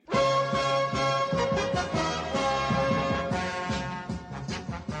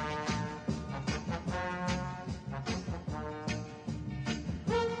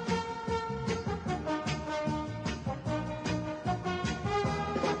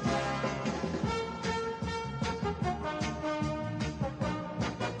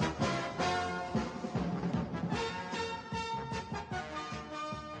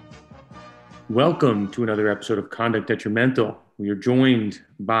Welcome to another episode of Conduct Detrimental. We are joined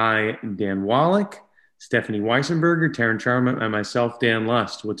by Dan Wallach, Stephanie Weissenberger, Taryn Charman, and myself, Dan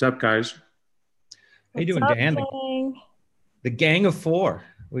Lust. What's up, guys? How you doing, Dan? The gang of four.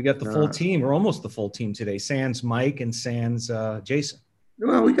 We got the full team. We're almost the full team today. Sans Mike and sans Jason.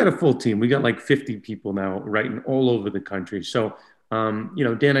 Well, we got a full team. We got like 50 people now writing all over the country. So,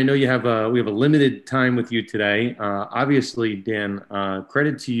 Dan, I know we have a limited time with you today. Obviously, Dan,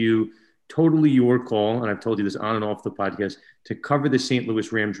 credit to you. Totally your call, and I've told you this on and off the podcast, to cover the St.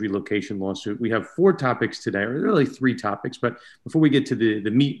 Louis Rams relocation lawsuit. We have four topics today, or really three topics, but before we get to the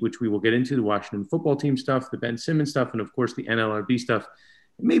meat, which we will get into, the Washington football team stuff, the Ben Simmons stuff, and of course the NLRB stuff,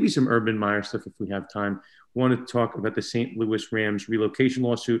 and maybe some Urban Meyer stuff if we have time, I want to talk about the St. Louis Rams relocation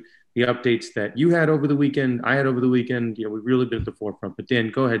lawsuit, the updates that you had over the weekend, I had over the weekend. We've really been at the forefront. But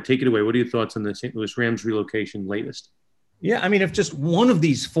Dan, go ahead, take it away. What are your thoughts on the St. Louis Rams relocation latest? Yeah, I mean, if just one of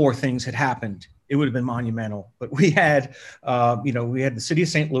these four things had happened, it would have been monumental. But we had, we had the city of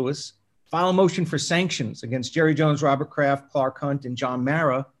St. Louis file a motion for sanctions against Jerry Jones, Robert Kraft, Clark Hunt, and John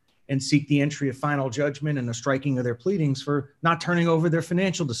Mara, and seek the entry of final judgment and the striking of their pleadings for not turning over their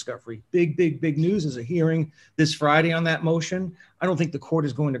financial discovery. Big news. Is a hearing this Friday on that motion. I don't think the court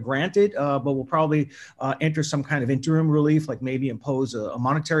is going to grant it, but we'll probably enter some kind of interim relief, like maybe impose a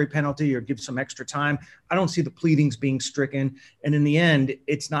monetary penalty or give some extra time. I don't see the pleadings being stricken. And in the end,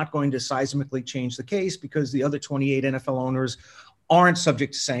 it's not going to seismically change the case because the other 28 NFL owners aren't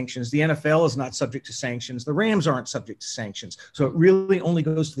subject to sanctions. The NFL is not subject to sanctions. The Rams aren't subject to sanctions. So it really only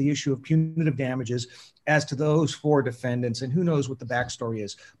goes to the issue of punitive damages as to those four defendants, and who knows what the backstory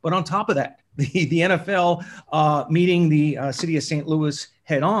is. But on top of that, the NFL meeting the city of St. Louis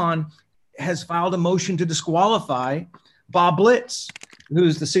head on has filed a motion to disqualify Bob Blitz,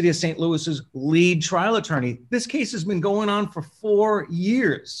 who's the city of St. Louis's lead trial attorney. This case has been going on for 4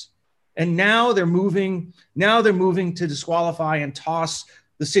 years. And now they're moving to disqualify and toss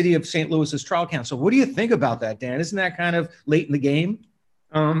the city of St. Louis's trial counsel. What do you think about that, Dan? Isn't that kind of late in the game?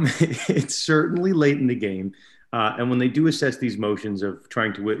 It's certainly late in the game. And when they do assess these motions of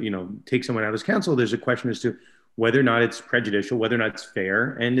trying to, take someone out as counsel, there's a question as to whether or not it's prejudicial, whether or not it's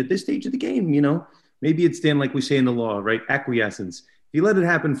fair. And at this stage of the game, maybe it's, Dan, like we say in the law, right? Acquiescence. If you let it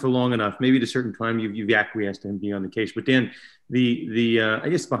happen for long enough, maybe at a certain time you've acquiesced to him being on the case. But Dan, I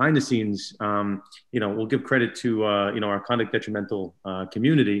guess behind the scenes, we'll give credit to our conduct detrimental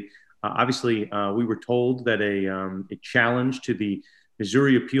community. Obviously, we were told that a challenge to the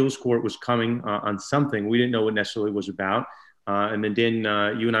Missouri Appeals Court was coming on something. We didn't know what necessarily was about. And then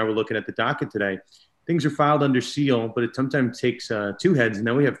Dan, you and I were looking at the docket today. Things are filed under seal, but it sometimes takes two heads. And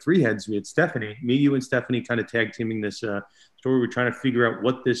now we have three heads. We had Stephanie, you and Stephanie kind of tag teaming this story. We're trying to figure out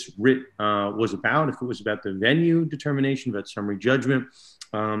what this writ was about, if it was about the venue determination, about summary judgment.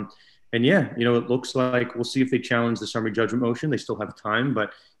 It looks like we'll see if they challenge the summary judgment motion. They still have time,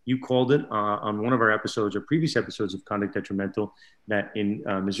 but you called it on one of our episodes or previous episodes of Conduct Detrimental that in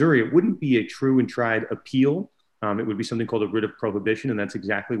Missouri, it wouldn't be a true and tried appeal. It would be something called a writ of prohibition, and that's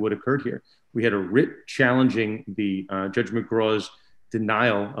exactly what occurred here. We had a writ challenging the Judge McGraw's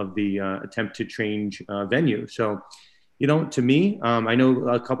denial of the attempt to change venue. So, to me, I know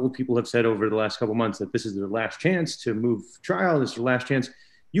a couple of people have said over the last couple of months that this is their last chance to move trial. This is their last chance.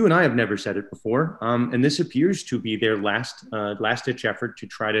 You and I have never said it before, and this appears to be their last-ditch effort to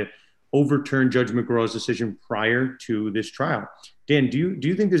try to overturn Judge McGraw's decision prior to this trial. Dan, do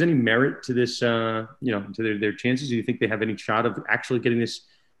you think there's any merit to this, to their chances? Do you think they have any shot of actually getting this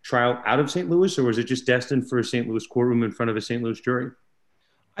trial out of St. Louis, or is it just destined for a St. Louis courtroom in front of a St. Louis jury?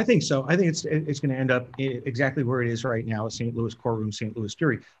 I think so. I think it's going to end up exactly where it is right now, a St. Louis courtroom, St. Louis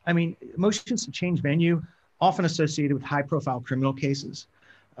jury. I mean, motions to change venue often associated with high-profile criminal cases,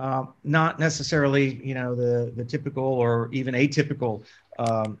 not necessarily, the typical or even atypical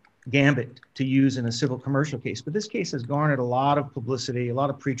gambit to use in a civil commercial case. But this case has garnered a lot of publicity, a lot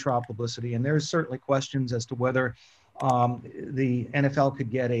of pretrial publicity, and there's certainly questions as to whether the NFL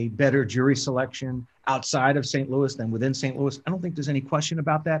could get a better jury selection outside of St. Louis than within St. Louis. I don't think there's any question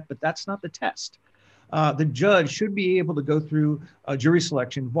about that, but that's not the test. The judge should be able to go through a jury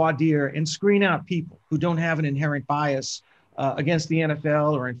selection, voir dire, and screen out people who don't have an inherent bias against the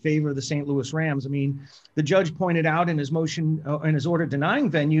NFL or in favor of the St. Louis Rams. I mean, the judge pointed out in his motion, in his order denying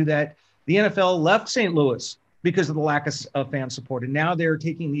venue, that the NFL left St. Louis because of the lack of fan support. And now they're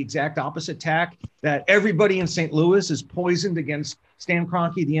taking the exact opposite tack, that everybody in St. Louis is poisoned against Stan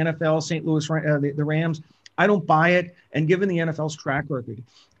Kroenke, the NFL, St. Louis, the Rams. I don't buy it. And given the NFL's track record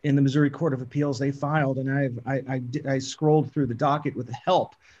in the Missouri Court of Appeals, they filed, and I scrolled through the docket with the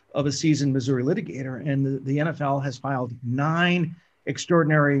help of a seasoned Missouri litigator, and the NFL has filed 9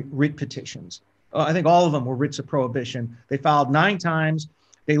 extraordinary writ petitions. I think all of them were writs of prohibition. They filed 9 times.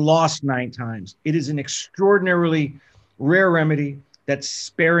 They lost 9 times. It is an extraordinarily rare remedy that's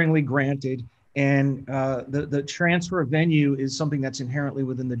sparingly granted. And the transfer of venue is something that's inherently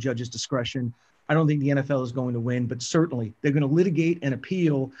within the judge's discretion. I don't think the NFL is going to win, but certainly they're going to litigate and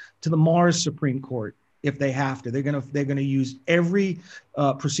appeal to the Mars Supreme Court if they have to. They're going to use every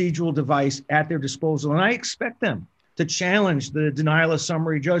procedural device at their disposal. And I expect them to challenge the denial of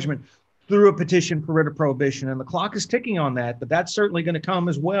summary judgment through a petition for writ of prohibition. And the clock is ticking on that, but that's certainly going to come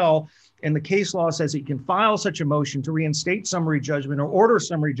as well. And the case law says that you can file such a motion to reinstate summary judgment or order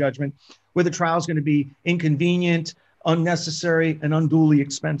summary judgment where the trial is going to be inconvenient, unnecessary, and unduly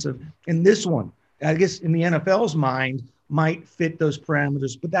expensive. And this one, I guess in the NFL's mind, might fit those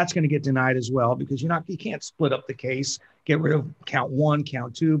parameters, but that's going to get denied as well because you can't split up the case, get rid of count 1,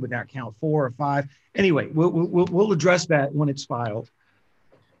 count 2, but not count 4 or 5. Anyway, we'll address that when it's filed.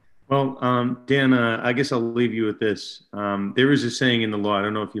 Well, Dan, I guess I'll leave you with this. There is a saying in the law, I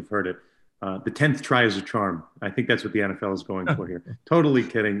don't know if you've heard it, the 10th try is a charm. I think that's what the NFL is going for here. Totally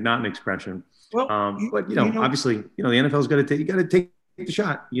kidding, not an expression. Well, but obviously, the NFL's got to take the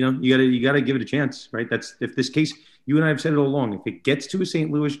shot. You got to give it a chance, right? That's if this case, you and I have said it all along. If it gets to a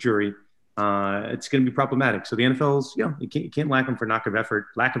St. Louis jury, it's going to be problematic. So the NFL's, you can't lack them for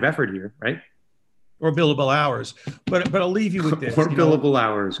lack of effort here, right? Or billable hours, but I'll leave you with this. Or billable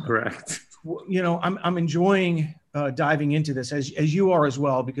hours, correct. I'm enjoying diving into this as you are as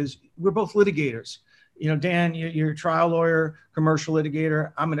well, because we're both litigators. Dan, you're a trial lawyer, commercial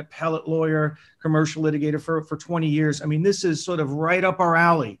litigator. I'm an appellate lawyer, commercial litigator for 20 years. I mean, this is sort of right up our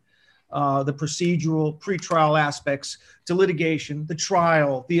alley. The procedural pretrial aspects to litigation, the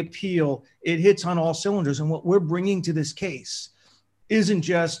trial, the appeal, it hits on all cylinders. And what we're bringing to this case isn't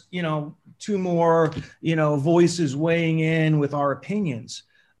just, 2 more, voices weighing in with our opinions.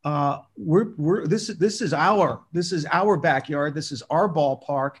 This is our backyard. This is our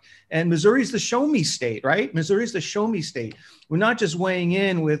ballpark, and Missouri's the show me state, right? Missouri's the show me state. We're not just weighing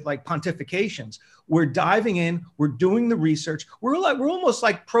in with like pontifications. We're diving in. We're doing the research. We're almost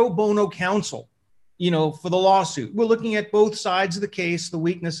like pro bono counsel, for the lawsuit. We're looking at both sides of the case, the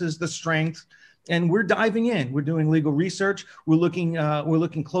weaknesses, the strength. And we're diving in. We're doing legal research. We're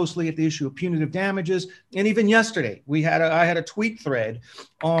looking closely at the issue of punitive damages. And even yesterday, I had a tweet thread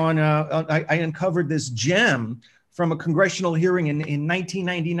on. I uncovered this gem from a congressional hearing in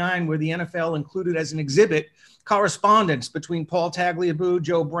 1999, where the NFL included as an exhibit correspondence between Paul Tagliabue,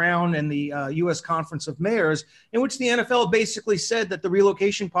 Joe Brown, and the U.S. Conference of Mayors, in which the NFL basically said that the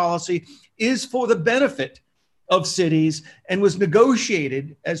relocation policy is for the benefit of cities and was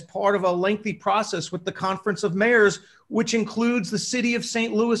negotiated as part of a lengthy process with the Conference of Mayors, which includes the city of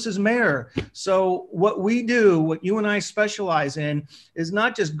St. Louis's mayor. So what we do, what you and I specialize in, is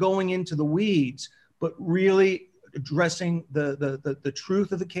not just going into the weeds, but really addressing the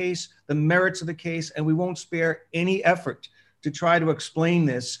truth of the case, the merits of the case, and we won't spare any effort to try to explain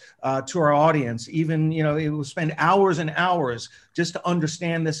this to our audience. Even, it will spend hours and hours just to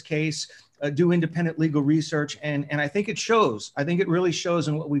understand this case, do independent legal research, and I think it shows. I think it really shows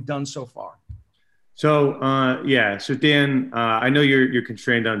in what we've done so far. So So Dan, I know you're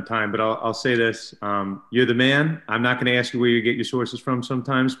constrained on time, but I'll say this: you're the man. I'm not going to ask you where you get your sources from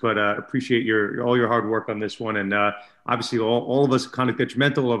sometimes, but appreciate all your hard work on this one, and obviously all of us at Conduct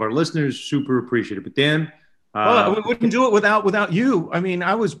Detrimental, all of our listeners, super appreciate it. But Dan. Well, we wouldn't do it without you. I mean,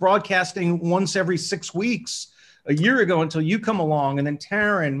 I was broadcasting once every 6 weeks a year ago until you come along, and then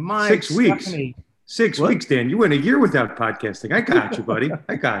Taryn, Mike, 6 weeks. Stephanie. 6 weeks, Dan. You went a year without podcasting. I got you, buddy.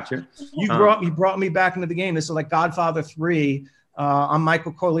 I got you. You brought me back into the game. This is like Godfather 3. I'm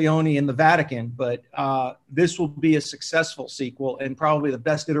Michael Corleone in the Vatican, but this will be a successful sequel and probably the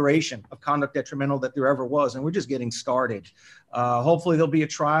best iteration of Conduct Detrimental that there ever was. And we're just getting started. Hopefully there'll be a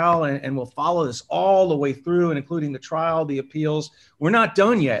trial and we'll follow this all the way through, and including the trial, the appeals. We're not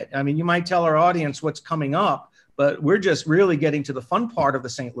done yet. I mean, you might tell our audience what's coming up, but we're just really getting to the fun part of the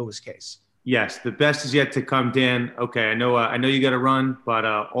St. Louis case. Yes, the best is yet to come, Dan. Okay, I know you got to run, but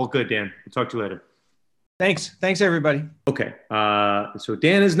all good, Dan. We'll talk to you later. Thanks, everybody. Okay, so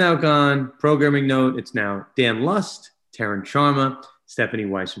Dan is now gone. Programming note: it's now Dan Lust, Taryn Sharma, Stephanie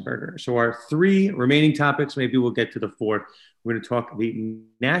Weissenberger. So our 3 remaining topics. Maybe we'll get to the 4th. We're going to talk the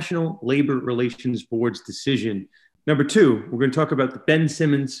National Labor Relations Board's decision. Number 2, we're going to talk about the Ben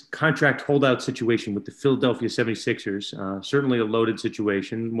Simmons contract holdout situation with the Philadelphia 76ers. Certainly a loaded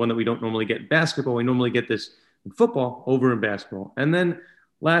situation, one that we don't normally get in basketball. We normally get this in football, over in basketball. And then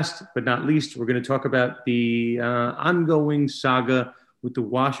last but not least, we're going to talk about the ongoing saga with the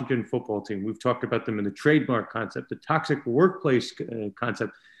Washington football team. We've talked about them in the trademark concept, the toxic workplace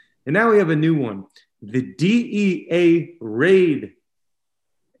concept. And now we have a new one, the DEA raid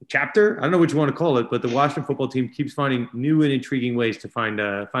chapter. I don't know what you want to call it, but the Washington football team keeps finding new and intriguing ways to find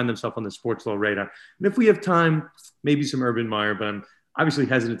themselves on the sports law radar. And if we have time, maybe some Urban Meyer, but I'm obviously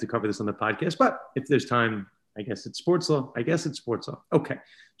hesitant to cover this on the podcast. But if there's time, I guess it's sports law. Okay.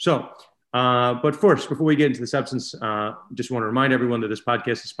 So, but first, before we get into the substance, just want to remind everyone that this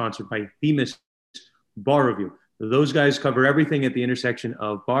podcast is sponsored by Themis Bar Review. Those guys cover everything at the intersection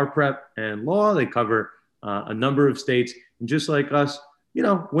of bar prep and law. They cover a number of states. And just like us, you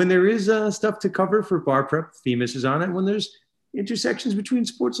know, when there is stuff to cover for bar prep, Themis is on it. When there's intersections between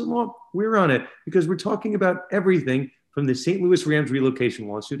sports and law, we're on it because we're talking about everything from the St. Louis Rams relocation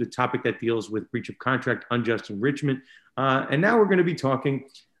lawsuit, a topic that deals with breach of contract, unjust enrichment. And now we're going to be talking,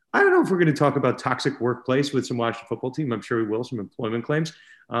 I don't know if we're going to talk about toxic workplace with some Washington football team. I'm sure we will, some employment claims.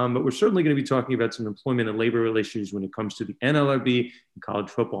 But we're certainly going to be talking about some employment and labor issues when it comes to the NLRB and college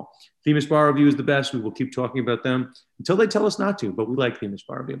football. Themis Bar Review is the best. We will keep talking about them until they tell us not to, but we like Themis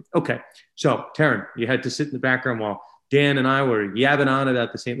Bar Review. Okay, so Taryn, you had to sit in the background while Dan and I were yabbing on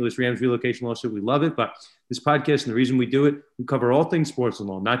about the St. Louis Rams relocation lawsuit. We love it, but this podcast and the reason we do it, we cover all things sports and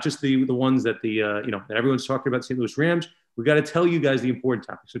law, not just the ones that that everyone's talking about St. Louis Rams. We got to tell you guys the important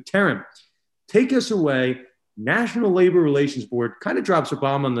topics. So Taryn, take us away. National Labor Relations Board kind of drops a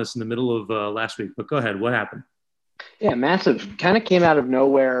bomb on this in the middle of last week, but go ahead. What happened? Yeah, massive. Kind of came out of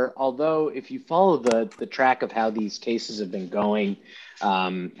nowhere. Although if you follow the track of how these cases have been going,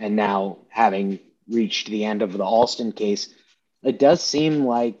 and now having reached the end of the Alston case, it does seem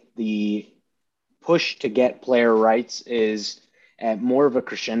like the push to get player rights is at more of a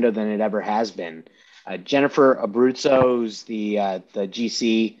crescendo than it ever has been. Jennifer Abruzzo, who's the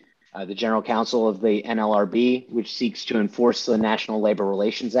GC, the General Counsel of the NLRB, which seeks to enforce the National Labor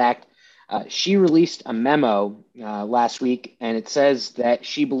Relations Act. She released a memo last week, and it says that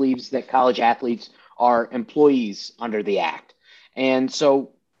she believes that college athletes are employees under the act. And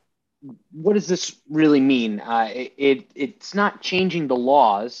so what does this really mean? It's not changing the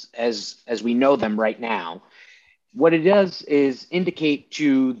laws as we know them right now. What it does is indicate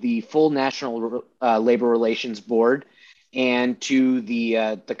to the full National Labor Relations Board and to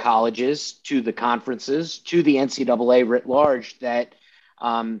the colleges, to the conferences, to the NCAA writ large that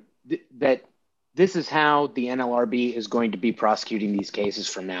that this is how the NLRB is going to be prosecuting these cases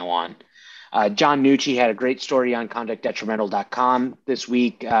from now on. John Nucci had a great story on conductdetrimental.com this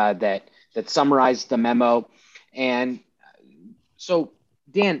week that summarized the memo. And so,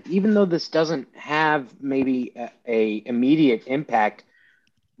 Dan, even though this doesn't have maybe a immediate impact,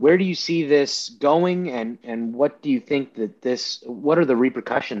 where do you see this going, and what do you think what are the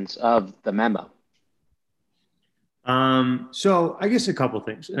repercussions of the memo? So I guess a couple of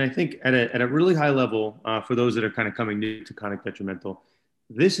things. And I think at a really high level, for those that are kind of coming new to Conduct Detrimental,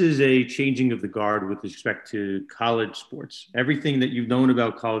 this is a changing of the guard with respect to college sports. Everything that you've known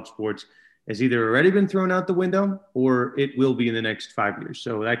about college sports has either already been thrown out the window or it will be in the next 5 years.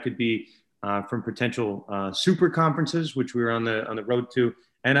 So that could be from potential super conferences, which we were on the road to.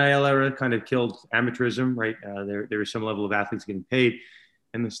 NIL era kind of killed amateurism, right? There is some level of athletes getting paid.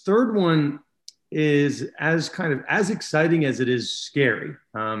 And this third one is as exciting as it is scary.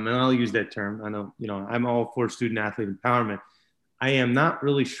 And I'll use that term. I know, I'm all for student athlete empowerment. I am not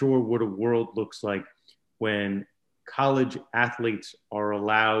really sure what a world looks like when college athletes are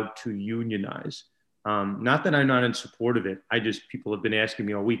allowed to unionize. Not that I'm not in support of it. People have been asking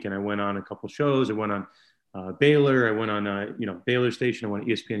me all week, and I went on a couple shows. I went on Baylor. I went on, Baylor Station. I went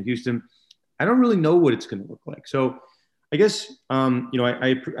to ESPN Houston. I don't really know what it's going to look like. So I guess,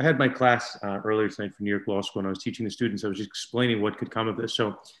 I had my class earlier tonight for New York Law School, and I was teaching the students. I was just explaining what could come of this.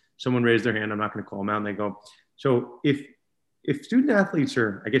 So someone raised their hand. I'm not going to call them out. And they go, so if student athletes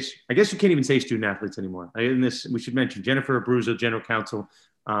are, I guess you can't even say student athletes anymore. We should mention Jennifer Abruzzo, General Counsel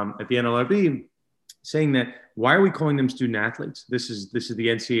at the NLRB, saying that why are we calling them student athletes? This is the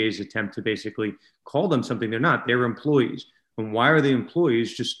NCAA's attempt to basically call them something they're not. They're employees. And why are they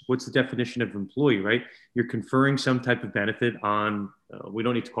employees? Just what's the definition of employee, right? You're conferring some type of benefit on, we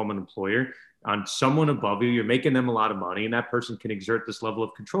don't need to call them an employer, on someone above you. You're making them a lot of money, and that person can exert this level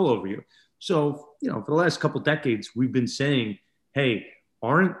of control over you. So, for the last couple of decades, we've been saying, hey,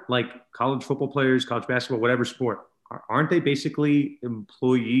 aren't like college football players, college basketball, whatever sport, aren't they basically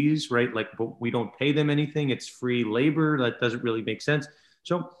employees, right? Like, but we don't pay them anything. It's free labor. That doesn't really make sense.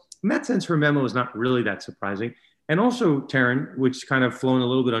 So in that sense, her memo is not really that surprising. And also, Taryn, which kind of flown a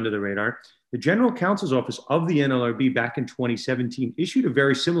little bit under the radar, the General Counsel's Office of the NLRB back in 2017 issued a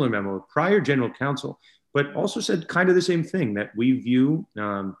very similar memo. Prior General Counsel but also said kind of the same thing, that we view,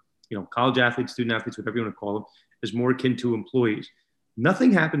 college athletes, student athletes, whatever you want to call them, as more akin to employees.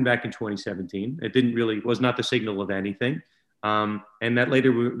 Nothing happened back in 2017. It was not the signal of anything. And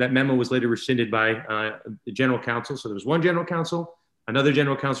that memo was later rescinded by the general counsel. So there was one general counsel, another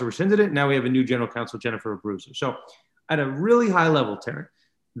general counsel rescinded it. Now we have a new general counsel, Jennifer Abruzzo. So at a really high level, Taryn,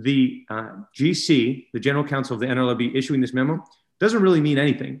 the GC, the general counsel of the NLRB, issuing this memo doesn't really mean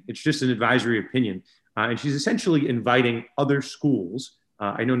anything. It's just an advisory opinion. And she's essentially inviting other schools.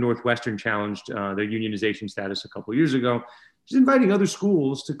 I know Northwestern challenged their unionization status a couple of years ago. She's inviting other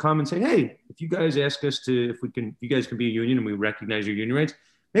schools to come and say, hey, if you guys ask us if you guys can be a union and we recognize your union rights,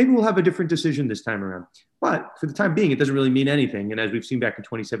 maybe we'll have a different decision this time around. But for the time being, it doesn't really mean anything. And as we've seen back in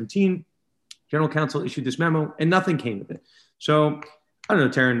 2017, general counsel issued this memo and nothing came of it. So I don't know,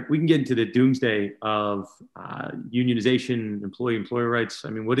 Taryn, we can get into the doomsday of unionization, employer rights. I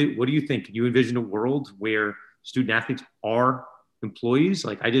mean, what do you think? Can you envision a world where student athletes are employees?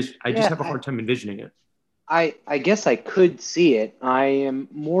 Like, I just have a hard time envisioning it. I guess I could see it. I am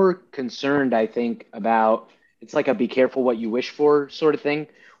more concerned, I think, about, it's like a be careful what you wish for sort of thing.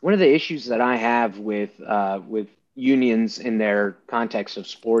 One of the issues that I have with unions in their context of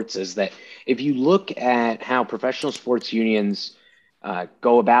sports is that if you look at how professional sports unions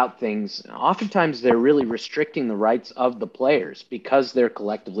go about things, oftentimes they're really restricting the rights of the players because they're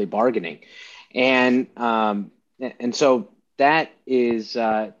collectively bargaining. And so that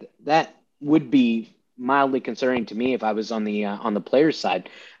would be mildly concerning to me if I was on the players' side.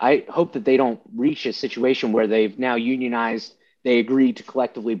 I hope that they don't reach a situation where they've now unionized, they agree to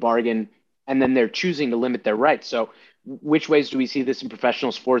collectively bargain, and then they're choosing to limit their rights. So which ways do we see this in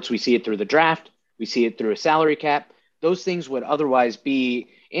professional sports? We see it through the draft. We see it through a salary cap. Those things would otherwise be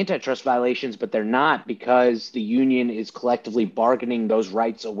antitrust violations, but they're not, because the union is collectively bargaining those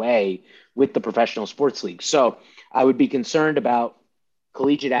rights away with the professional sports league. So I would be concerned about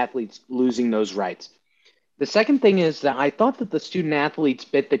collegiate athletes losing those rights. The second thing is that I thought that the student athletes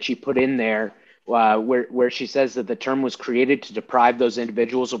bit that she put in there, where she says that the term was created to deprive those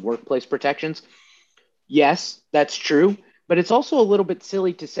individuals of workplace protections. Yes, that's true, but it's also a little bit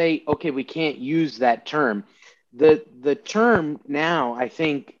silly to say, okay, we can't use that term. The term now, I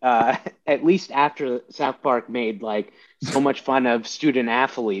think, at least after South Park made like so much fun of student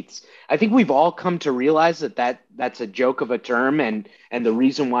athletes, I think we've all come to realize that's a joke of a term and the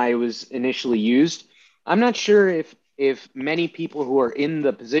reason why it was initially used. I'm not sure if many people who are in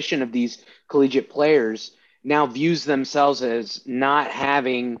the position of these collegiate players now views themselves as not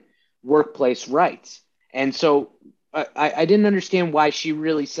having workplace rights. And so I didn't understand why she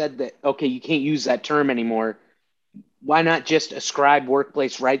really said that, okay, you can't use that term anymore. Why not just ascribe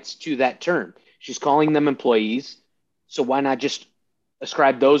workplace rights to that term? She's calling them employees, so why not just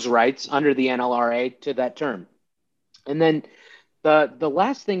ascribe those rights under the NLRA to that term? And then the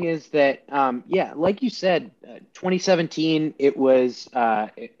last thing is that, like you said, 2017, it was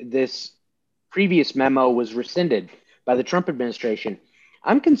this previous memo was rescinded by the Trump administration.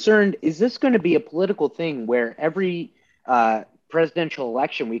 I'm concerned, is this going to be a political thing where every presidential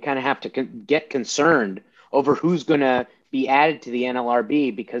election we kind of have to get concerned over who's going to be added to the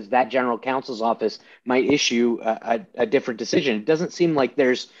NLRB because that general counsel's office might issue a different decision? It doesn't seem like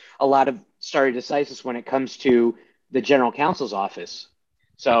there's a lot of stare decisis when it comes to the general counsel's office.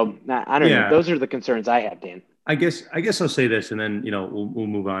 So I don't know. Those are the concerns I have, Dan. I guess I'll say this, and then we'll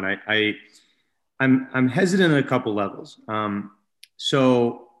move on. I'm hesitant on a couple levels.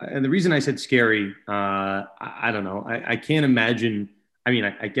 So, and the reason I said scary, I don't know. I can't imagine. I mean,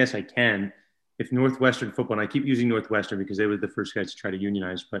 I guess I can. If Northwestern football, and I keep using Northwestern because they were the first guys to try to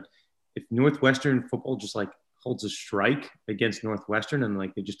unionize, but if Northwestern football just like holds a strike against Northwestern and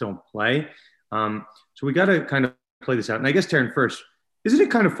like they just don't play, so we got to kind of play this out. And I guess, Taryn, first, isn't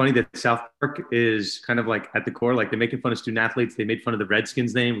it kind of funny that South Park is kind of like at the core, like they're making fun of student athletes. They made fun of the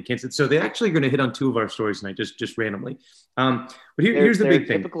Redskins name. We can't say, so they're actually going to hit on two of our stories tonight, just randomly. But here's the big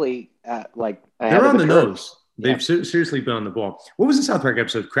thing. Typically, they're on the nose. They've seriously been on the ball. What was the South Park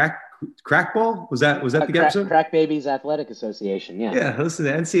episode? Crackball? Was that the episode? Crack Babies Athletic Association. Yeah. Yeah. Listen,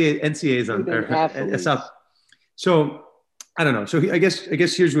 the NCAA's on. So I don't know. So I guess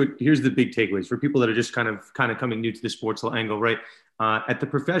here's the big takeaways for people that are just kind of coming new to the sports angle, right? At the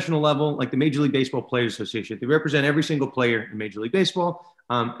professional level, like the Major League Baseball Players Association, they represent every single player in Major League Baseball.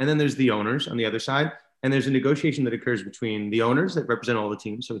 And then there's the owners on the other side. And there's a negotiation that occurs between the owners that represent all the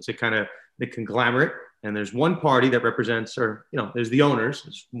teams. So it's a kind of the conglomerate. And there's one party that represents, there's the owners,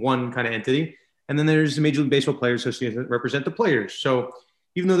 it's one kind of entity. And then there's the Major League Baseball Players Association that represent the players. So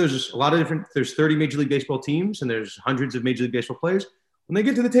even though there's a lot of there's 30 Major League Baseball teams and there's hundreds of Major League Baseball players, when they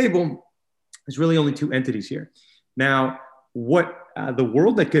get to the table, There's really only two entities here. Now, what the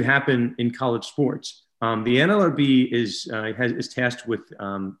world that could happen in college sports, the NLRB is tasked with,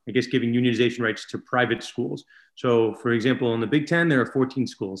 I guess, giving unionization rights to private schools. So, for example, in the Big Ten, there are 14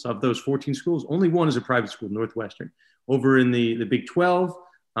 schools. Of those 14 schools, only one is a private school, Northwestern. Over in the Big 12,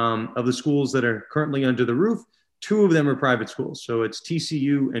 of the schools that are currently under the roof, two of them are private schools. So it's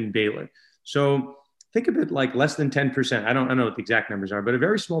TCU and Baylor. So think of it like less than 10%. I don't know what the exact numbers are, but a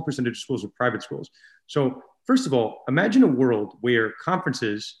very small percentage of schools are private schools. So first of all, imagine a world where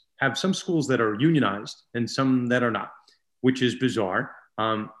conferences have some schools that are unionized and some that are not, which is bizarre.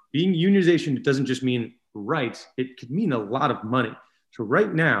 Being unionization doesn't just mean rights, it could mean a lot of money. So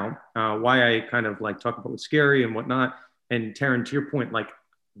right now, why I kind of like talk about what's scary and whatnot, and Taryn, to your point, like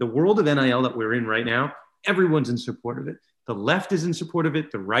the world of NIL that we're in right now, everyone's in support of it. The left is in support of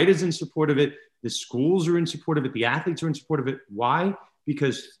it. The right is in support of it. The schools are in support of it. The athletes are in support of it. Why?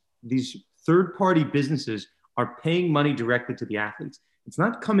 Because these third-party businesses are paying money directly to the athletes. It's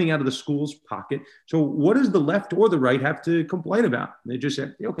not coming out of the school's pocket. So what does the left or the right have to complain about? They just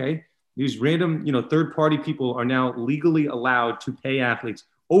say, okay, these random, third-party people are now legally allowed to pay athletes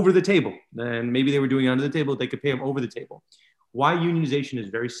over the table. And maybe they were doing it under the table. They could pay them over the table. Why unionization is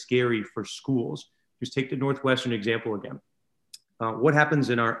very scary for schools. Just take the Northwestern example again. What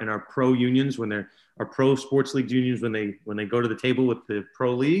happens in our pro unions our pro sports league unions when they go to the table with the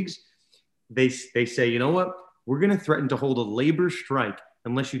pro leagues? They say, you know what? We're going to threaten to hold a labor strike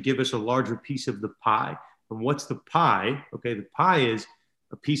unless you give us a larger piece of the pie. And what's the pie? Okay, the pie is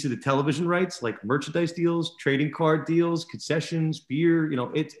a piece of the television rights, like merchandise deals, trading card deals, concessions, beer.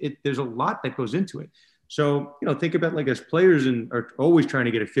 There's a lot that goes into it. So, think about like as players are always trying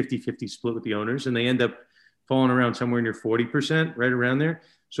to get a 50-50 split with the owners, and they end up falling around somewhere near 40%, right around there.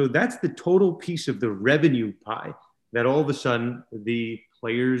 So that's the total piece of the revenue pie that all of a sudden the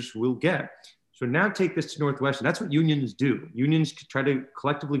players will get. So now take this to Northwestern. That's what unions do. Unions try to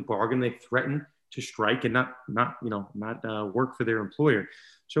collectively bargain. They threaten to strike and not work for their employer.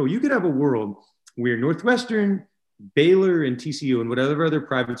 So you could have a world where Northwestern, Baylor, and TCU and whatever other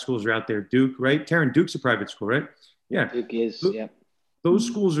private schools are out there, Duke, right? Taryn, Duke's a private school, right? Yeah. Duke is, yeah. Those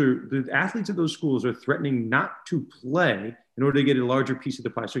schools the athletes of those schools are threatening not to play in order to get a larger piece of the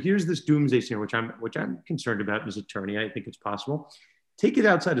pie. So here's this doomsday scenario, which I'm concerned about as an attorney. I think it's possible. Take it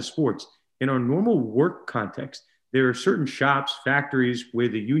outside of sports. In our normal work context, there are certain shops, factories where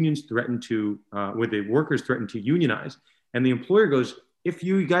the unions threaten to, where the workers threaten to unionize. And the employer goes, if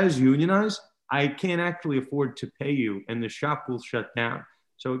you guys unionize, I can't actually afford to pay you and the shop will shut down.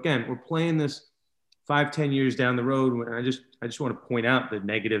 So again, we're playing this 5-10 years down the road. And I just want to point out the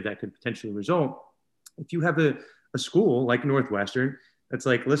negative that could potentially result. If you have a school like Northwestern, that's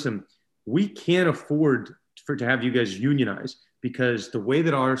like, listen, we can't afford to have you guys unionize because the way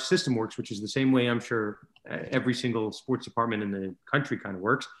that our system works, which is the same way I'm sure every single sports department in the country kind of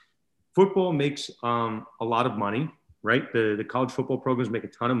works, football makes a lot of money, right? The college football programs make a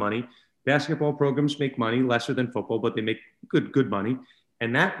ton of money. Basketball programs make money, lesser than football, but they make good money.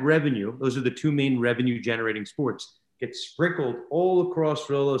 And that revenue, those are the two main revenue generating sports, get sprinkled all across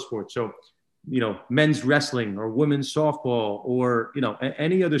for all those sports. So, men's wrestling or women's softball or,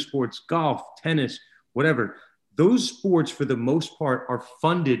 any other sports, golf, tennis, whatever. Those sports, for the most part, are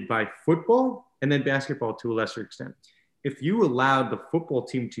funded by football and then basketball to a lesser extent. If you allowed the football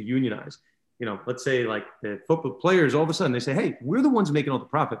team to unionize, let's say like the football players, all of a sudden they say, hey, we're the ones making all the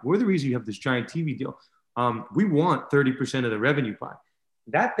profit. We're the reason you have this giant TV deal. We want 30% of the revenue pie.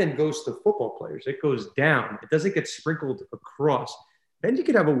 That then goes to football players. It goes down. It doesn't get sprinkled across. Then you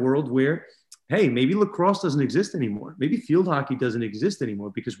could have a world where, hey, maybe lacrosse doesn't exist anymore. Maybe field hockey doesn't exist anymore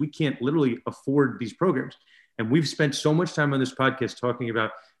because we can't literally afford these programs. And we've spent so much time on this podcast talking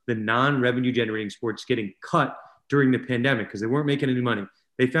about the non-revenue generating sports getting cut during the pandemic because they weren't making any money.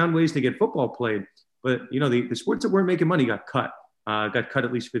 They found ways to get football played, but the sports that weren't making money got cut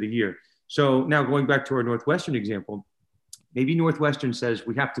at least for the year. So now going back to our Northwestern example, maybe Northwestern says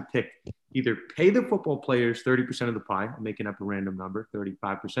we have to pick either pay the football players 30% of the pie, I'm making up a random number,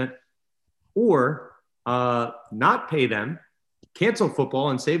 35%, or not pay them, cancel football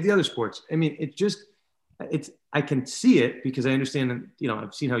and save the other sports. I mean, I can see it because I understand,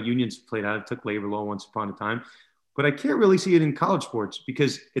 I've seen how unions played out. It took labor law once upon a time, but I can't really see it in college sports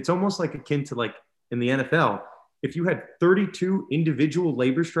because it's almost like akin to like in the NFL. If you had 32 individual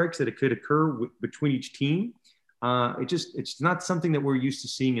labor strikes that it could occur between each team, it's not something that we're used to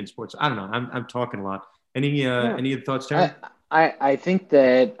seeing in sports. I don't know. I'm talking a lot. Any other thoughts, Terry? I think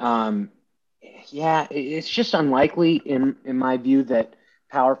that, it's just unlikely in my view that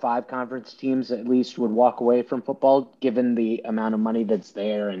Power 5 conference teams at least would walk away from football given the amount of money that's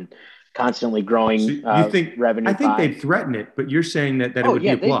there and constantly growing So you think, revenue I think pie. they'd threaten it, but you're saying that it Oh would be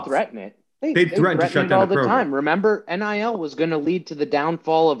yeah, a they bluff. threaten it. They They'd threaten to threaten shut it down all the the program. time. Remember, NIL was going to lead to the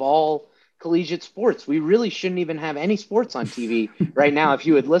downfall of all collegiate sports. We really shouldn't even have any sports on TV right now if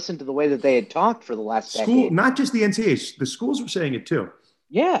you had listened to the way that they had talked for the last School, decade. not just the NCAA, the schools were saying it too.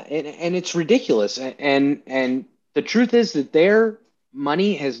 Yeah, and it's ridiculous. And the truth is that their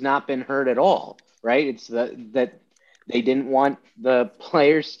money has not been heard at all, right? It's that they didn't want the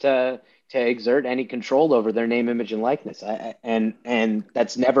players to exert any control over their name, image, and likeness. And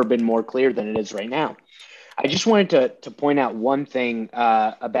that's never been more clear than it is right now. I just wanted to point out one thing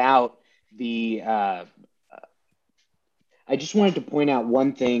about the I just wanted to point out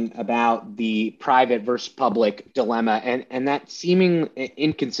one thing about the private versus public dilemma, and that seeming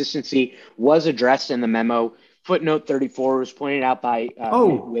inconsistency was addressed in the memo. Footnote 34 was pointed out by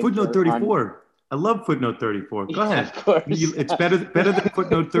Oh, Mitt footnote Winter on, 34. I love footnote 34. Go yeah, ahead. of course. It's better than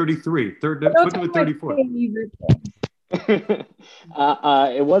footnote 33. Those are Footnote my 34. favorite things.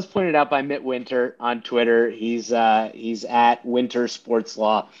 It was pointed out by Mitt Winter on Twitter. He's at Winter Sports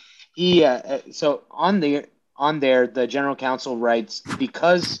Law. He so on there, the general counsel writes,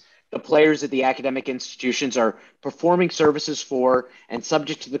 because the players at the academic institutions are performing services for and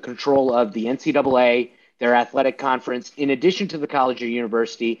subject to the control of the NCAA, their athletic conference, in addition to the college or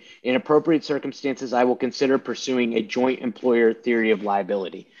university, in appropriate circumstances, I will consider pursuing a joint employer theory of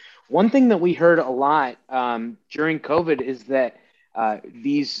liability. One thing that we heard a lot during COVID is that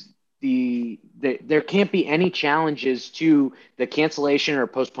there can't be any challenges to the cancellation or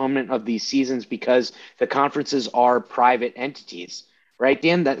postponement of these seasons because the conferences are private entities, right,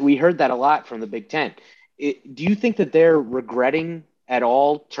 Dan? That we heard that a lot from the Big Ten. Do you think that they're regretting at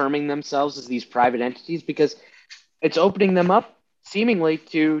all terming themselves as these private entities because it's opening them up seemingly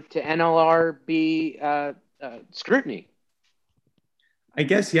to NLRB scrutiny? I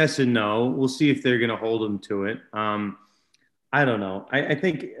guess yes and no. We'll see if they're going to hold them to it. I don't know. I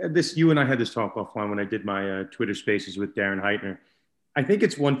think you and I had this talk offline when I did my Twitter Spaces with Darren Heitner. I think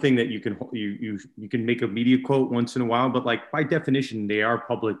it's one thing that you can make a media quote once in a while, but like by definition, they are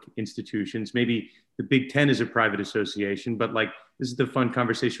public institutions. Maybe the Big Ten is a private association, but like this is the fun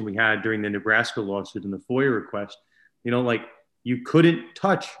conversation we had during the Nebraska lawsuit and the FOIA request. Like you couldn't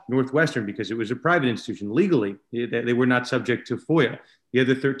touch Northwestern because it was a private institution legally. They were not subject to FOIA. The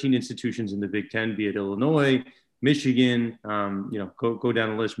other 13 institutions in the Big Ten, be it Illinois, Michigan, go down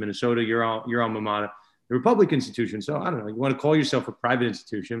the list, Minnesota, your alma mater, the Republic institution. So I don't know, you want to call yourself a private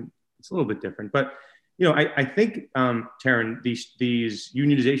institution, it's a little bit different. But, I think, Taryn, these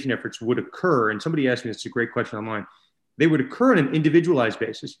unionization efforts would occur, and somebody asked me, it's a great question online, they would occur on an individualized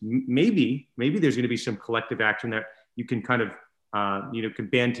basis. Maybe there's going to be some collective action that you can kind of, can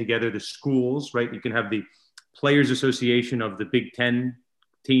band together the schools, right? You can have the Players Association of the Big Ten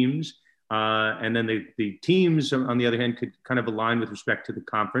teams, and then the teams, on the other hand, could kind of align with respect to the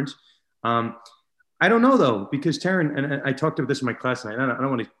conference. I don't know, though, because Taryn, and I talked about this in my class tonight, I don't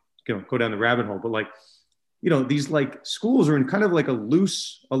want to go down the rabbit hole, but these like schools are in kind of like a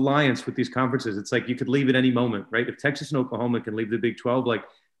loose alliance with these conferences. It's like you could leave at any moment, right? If Texas and Oklahoma can leave the Big 12, like,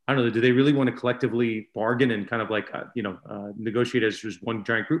 I don't know, do they really want to collectively bargain and kind of like, negotiate as just one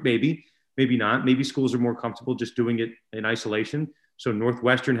giant group? Maybe not. Maybe schools are more comfortable just doing it in isolation. So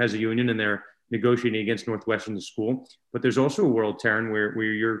Northwestern has a union and they're negotiating against Northwestern, the school. But there's also a world, Taryn, where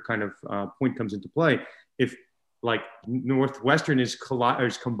your kind of point comes into play. If like Northwestern is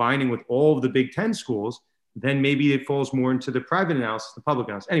combining with all of the Big Ten schools, then maybe it falls more into the private analysis, the public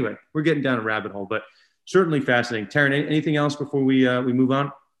analysis. Anyway, we're getting down a rabbit hole, but certainly fascinating. Taryn, anything else before we move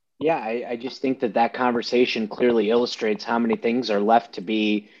on? Yeah, I just think that conversation clearly illustrates how many things are left to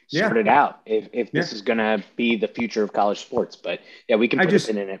be sorted out if this is going to be the future of college sports. But yeah, we can put a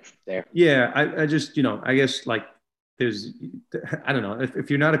pin in it there. Yeah, I just, I guess like I don't know, if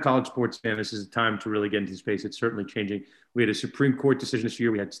you're not a college sports fan, this is a time to really get into space. It's certainly changing. We had a Supreme Court decision this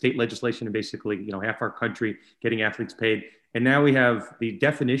year. We had state legislation and basically, half our country getting athletes paid. And now we have the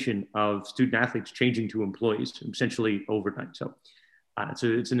definition of student athletes changing to employees, essentially overnight. So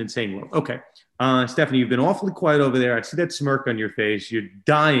it's an insane world. Okay. Stephanie, you've been awfully quiet over there. I see that smirk on your face. You're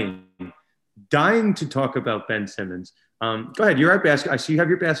dying to talk about Ben Simmons. Go ahead. You're at basketball. I see you have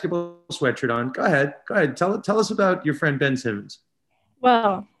your basketball sweatshirt on. Go ahead. Tell us about your friend Ben Simmons.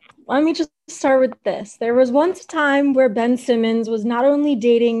 Well, let me just start with this. There was once a time where Ben Simmons was not only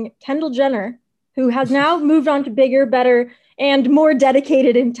dating Kendall Jenner, who has now moved on to bigger, better, and more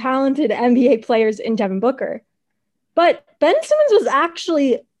dedicated and talented NBA players in Devin Booker, but Ben Simmons was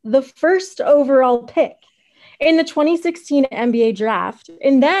actually the first overall pick in the 2016 NBA draft.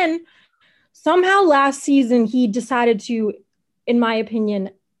 And then somehow last season, he decided to, in my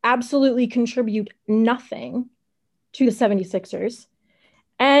opinion, absolutely contribute nothing to the 76ers.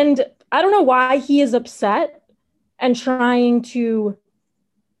 And I don't know why he is upset and trying to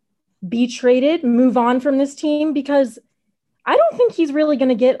be traded, move on from this team, because I don't think he's really going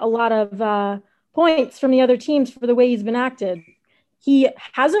to get a lot of points from the other teams for the way he's been acted. He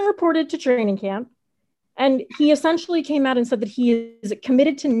hasn't reported to training camp, and he essentially came out and said that he is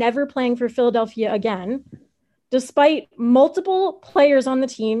committed to never playing for Philadelphia again, despite multiple players on the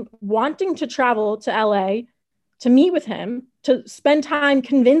team wanting to travel to LA to meet with him, to spend time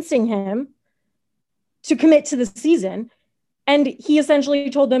convincing him to commit to the season. And he essentially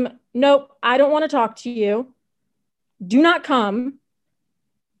told them, nope, I don't want to talk to you. Do not come.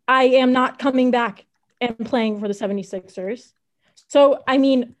 I am not coming back and playing for the 76ers. So, I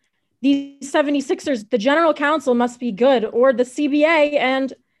mean, these 76ers, the general counsel must be good, or the CBA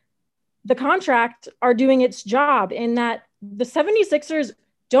and the contract are doing its job, in that the 76ers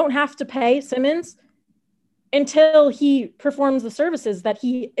don't have to pay Simmons until he performs the services that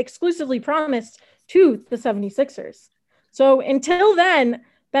he exclusively promised to the 76ers. So until then,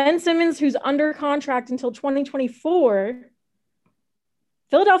 Ben Simmons, who's under contract until 2024,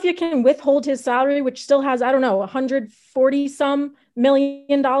 Philadelphia can withhold his salary, which still has, I don't know, 140 some $1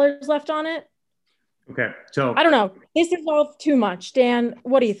 million left on it. Okay, so I don't know. This is all too much. Dan,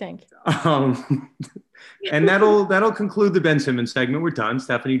 what do you think? And that'll conclude the Ben Simmons segment. We're done.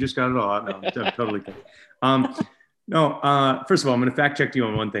 Stephanie just got it all out. No, I'm totally kidding. First of all, I'm going to fact check you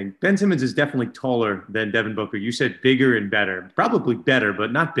on one thing. Ben Simmons is definitely taller than Devin Booker. You said bigger and better. Probably better,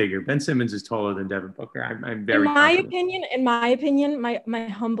 but not bigger. Ben Simmons is taller than Devin Booker. I'm very confident. In my opinion, my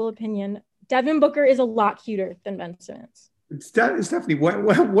humble opinion, Devin Booker is a lot cuter than Ben Simmons. Stephanie,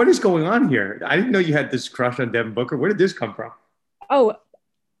 what is going on here? I didn't know you had this crush on Devin Booker. Where did this come from? Oh,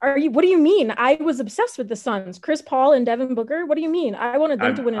 what do you mean? I was obsessed with the Suns. Chris Paul and Devin Booker. What do you mean? I wanted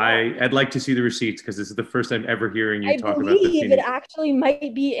them to win it all. I'd like to see the receipts, because this is the first time ever hearing you talk about this. I believe it actually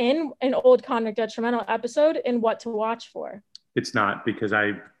might be in an old Convict Detrimental episode in What to Watch For. It's not, because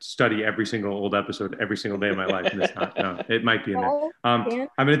I study every single old episode every single day of my life, and it's not. No, it might be in there. I'm going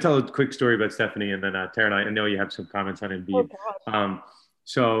to tell a quick story about Stephanie, and then Tara and I know you have some comments on Embiid.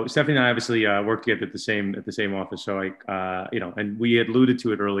 So Stephanie and I obviously work together at the same office. So and we had alluded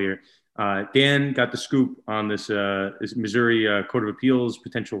to it earlier. Dan got the scoop on this Missouri Court of Appeals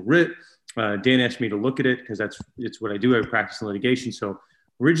potential writ. Dan asked me to look at it, because it's what I do. I practice in litigation. So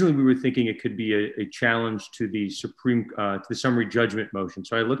originally we were thinking it could be a challenge to the to the summary judgment motion.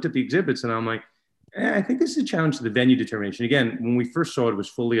 So I looked at the exhibits and I'm like, I think this is a challenge to the venue determination. Again, when we first saw it, it was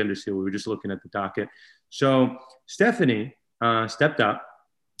fully under seal. We were just looking at the docket. So Stephanie stepped up.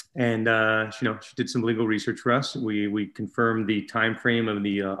 And she did some legal research for us. We confirmed the time frame of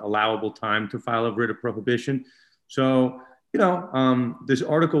the allowable time to file a writ of prohibition. So this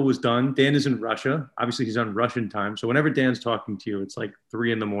article was done. Dan is in Russia. Obviously, he's on Russian time. So whenever Dan's talking to you, it's like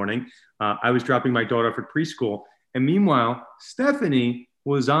 3 a.m. I was dropping my daughter off at preschool, and meanwhile, Stephanie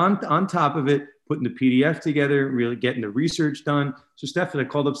was on top of it, putting the PDF together, really getting the research done. So I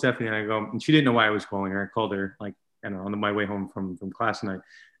called up Stephanie, and she didn't know why I was calling her. I called her on my way home from class tonight.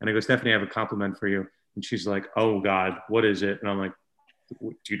 And I go, Stephanie, I have a compliment for you. And she's like, oh God, what is it? And I'm like,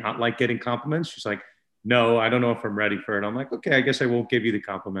 do you not like getting compliments? She's like, no, I don't know if I'm ready for it. I'm like, okay, I guess I won't give you the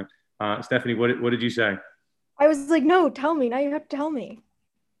compliment. Stephanie, what did you say? I was like, no, tell me. Now you have to tell me.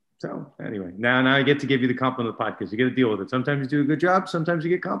 So anyway, now I get to give you the compliment of the podcast. You get to deal with it. Sometimes you do a good job. Sometimes you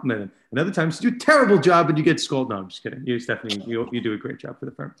get complimented. And other times you do a terrible job and you get scolded. No, I'm just kidding. You, Stephanie, you do a great job for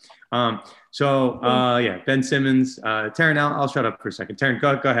the firm. Ben Simmons. Taryn, I'll shut up for a second. Taryn,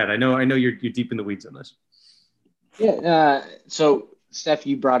 go ahead. I know you're deep in the weeds on this. Yeah. So Steph,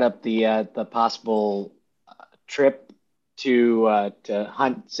 you brought up the possible trip to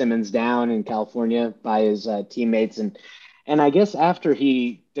hunt Simmons down in California by his teammates, and I guess after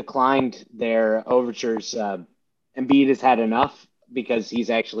he declined their overtures, Embiid has had enough, because he's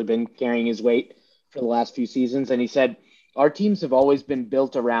actually been carrying his weight for the last few seasons. And he said, our teams have always been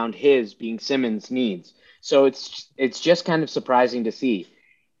built around his, being Simmons' needs. So it's just kind of surprising to see.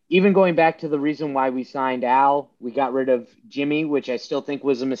 Even going back to the reason why we signed Al, we got rid of Jimmy, which I still think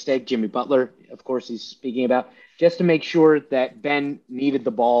was a mistake. Jimmy Butler, of course, he's speaking about, just to make sure that Ben needed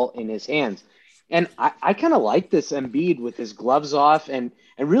the ball in his hands. And I kind of like this Embiid with his gloves off and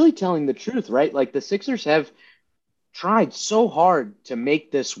really telling the truth, right? Like, the Sixers have tried so hard to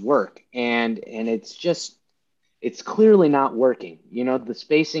make this work, and it's clearly not working. The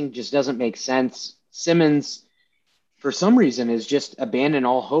spacing just doesn't make sense. Simmons, for some reason, has just abandoned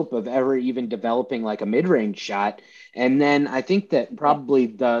all hope of ever even developing like a mid-range shot. And then I think that probably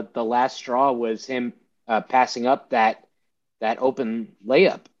the last straw was him passing up that that open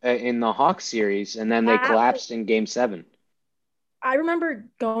layup in the Hawks series, and then they collapsed in Game 7. I remember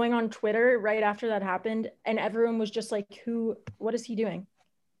going on Twitter right after that happened, and everyone was just like, what is he doing?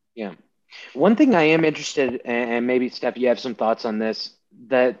 Yeah. One thing I am interested in, and maybe, Steph, you have some thoughts on this,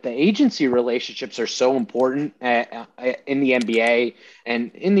 that the agency relationships are so important in the NBA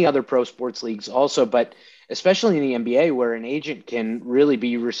and in the other pro sports leagues also, but especially in the NBA, where an agent can really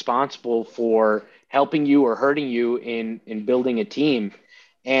be responsible for helping you or hurting you in building a team.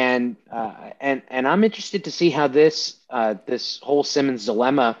 And I'm interested to see how this whole Simmons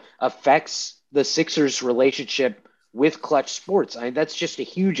dilemma affects the Sixers' relationship with Clutch Sports. That's just a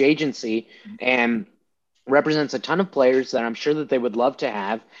huge agency and represents a ton of players that I'm sure that they would love to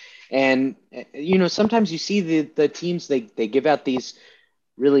have. And sometimes you see the teams, they give out these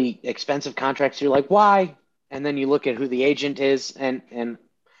really expensive contracts. You're like, why? And then you look at who the agent is, and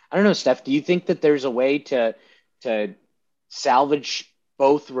I don't know, Steph, do you think that there's a way to salvage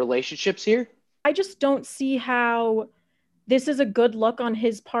both relationships here? I just don't see how this is a good look on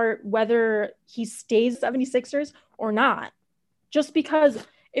his part, whether he stays 76ers or not. Just because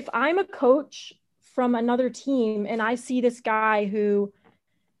if I'm a coach from another team and I see this guy who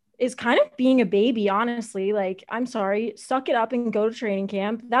is kind of being a baby, honestly, like, I'm sorry, suck it up and go to training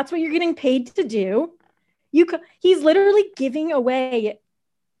camp. That's what you're getting paid to do. He's literally giving away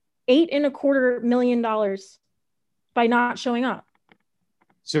 $8.25 million by not showing up.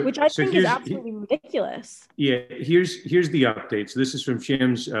 Which I think is absolutely ridiculous. Yeah, here's the update. So this is from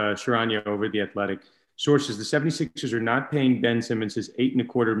Shams Charania over at The Athletic. Sources: the 76ers are not paying Ben Simmons his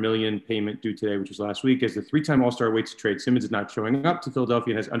 $8.25 million payment due today, which was last week, as the three-time All-Star awaits a trade. Simmons is not showing up to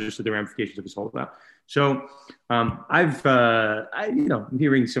Philadelphia and has understood the ramifications of his holdout. So I'm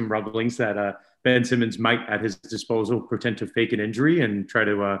hearing some rumblings that Ben Simmons might, at his disposal, pretend to fake an injury and try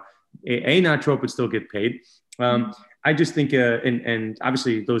to not show up but still get paid. I just think, and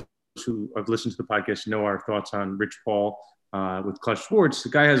obviously those who have listened to the podcast know our thoughts on Rich Paul with Clutch Sports. The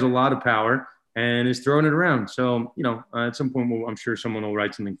guy has a lot of power and is throwing it around. So, at some point, I'm sure someone will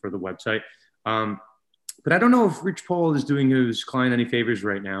write something for the website. But I don't know if Rich Paul is doing his client any favors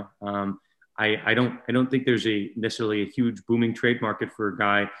right now. I don't think there's necessarily a huge booming trade market for a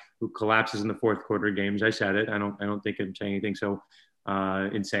guy who collapses in the fourth quarter of games. I said it. I don't think I'm saying anything so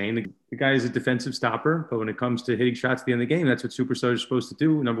insane. The guy is a defensive stopper, but when it comes to hitting shots at the end of the game, that's what superstars are supposed to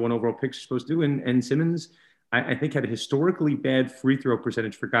do. Number one overall picks are supposed to do. And Simmons, I think, had a historically bad free throw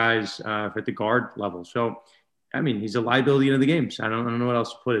percentage for guys at the guard level. So, I mean, he's a liability in the games. I don't know what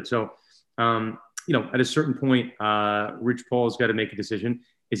else to put it. So, at a certain point, Rich Paul's got to make a decision.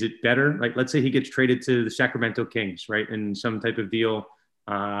 Is it better? Like, let's say he gets traded to the Sacramento Kings, right? In some type of deal.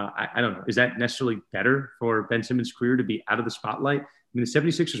 I don't know. Is that necessarily better for Ben Simmons' career to be out of the spotlight? I mean, the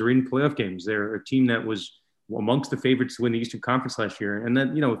 76ers are in playoff games. They're a team that was amongst the favorites to win the Eastern Conference last year. And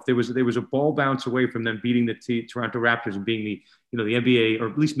then, if there was a ball bounce away from them beating the Toronto Raptors and being the NBA, or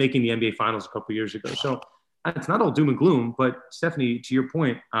at least making the NBA Finals a couple of years ago. So it's not all doom and gloom. But Stephanie, to your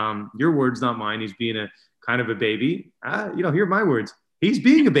point, your words, not mine. He's being a kind of a baby. Here are my words. He's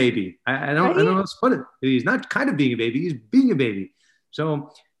being a baby. I don't know how to put it. He's not kind of being a baby. He's being a baby.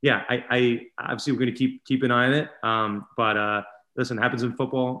 So yeah, I obviously we're going to keep an eye on it. But listen, it happens in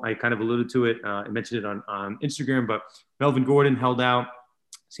football. I kind of alluded to it. I mentioned it on Instagram, but Melvin Gordon held out.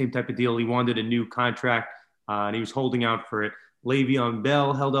 Same type of deal. He wanted a new contract, and he was holding out for it. Le'Veon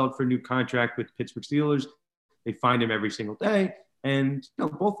Bell held out for a new contract with Pittsburgh Steelers. They find him every single day. And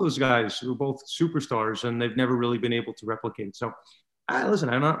both those guys were both superstars, and they've never really been able to replicate it. So listen,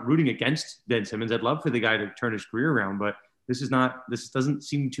 I'm not rooting against Ben Simmons. I'd love for the guy to turn his career around, but this doesn't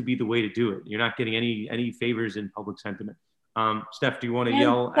seem to be the way to do it. You're not getting any favors in public sentiment. Steph, do you want to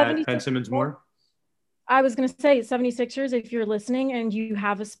yell at Ben Simmons more? I was going to say, 76ers, if you're listening and you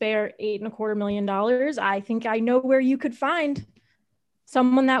have a spare $8.25 million, I think I know where you could find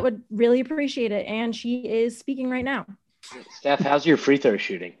someone that would really appreciate it. And she is speaking right now. Steph, how's your free throw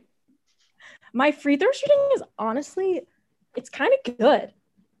shooting? My free throw shooting is honestly, it's kind of good.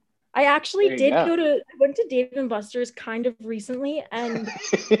 I actually went to Dave & Buster's kind of recently, and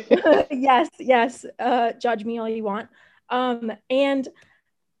yes, judge me all you want. And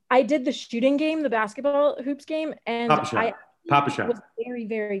I did the shooting game, the basketball hoops game, and I was very,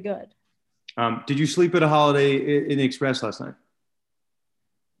 very good. Did you sleep at a Holiday Inn Express last night?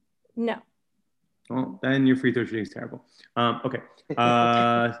 No. Well, then your free throw shooting is terrible. Okay.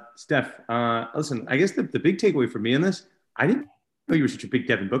 Steph, listen, I guess the big takeaway for me in this, I didn't know you were such a big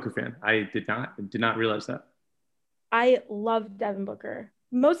Devin Booker fan. I did not realize that. I love Devin Booker,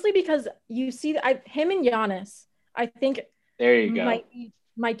 mostly because you see him and Giannis, I think there you go. Might be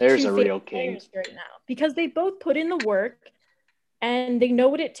my There's two a favorite real king players right now, because they both put in the work. and they know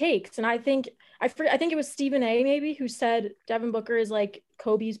what it takes. And I think it was Stephen A. maybe who said Devin Booker is like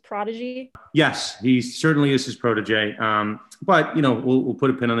Kobe's prodigy. Yes, he certainly is his protege. But we'll put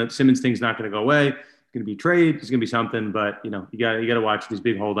a pin on it. Simmons thing's not going to go away. It's going to be trade. It's going to be something. But you got to watch these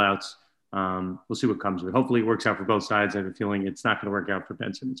big holdouts. We'll see what comes of it. Hopefully, it works out for both sides. I have a feeling it's not going to work out for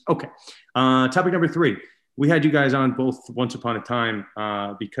Ben Simmons. Okay. Topic number 3. We had you guys on both once upon a time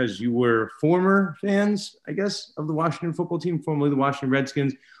because you were former fans, I guess, of the Washington football team, formerly the Washington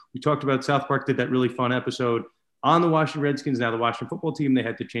Redskins. We talked about South Park did that really fun episode on the Washington Redskins, now the Washington football team. They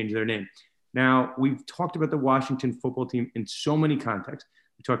had to change their name. Now, we've talked about the Washington football team in so many contexts.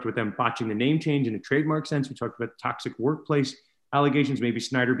 We talked about them botching the name change in a trademark sense. We talked about toxic workplace allegations, maybe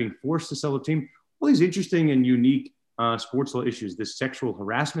Snyder being forced to sell the team. All these interesting and unique sports law issues, this sexual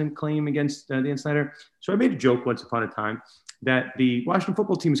harassment claim against Dan Snyder. So I made a joke once upon a time that the Washington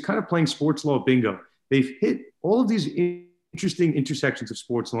football team is kind of playing sports law bingo. They've hit all of these interesting intersections of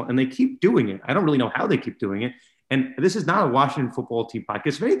sports law, and they keep doing it. I don't really know how they keep doing it. And this is not a Washington football team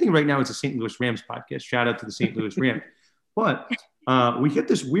podcast. If anything, right now, it's a St. Louis Rams podcast. Shout out to the St. Louis Rams. But we get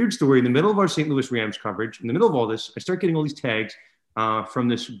this weird story in the middle of our St. Louis Rams coverage. In the middle of all this, I start getting all these tags from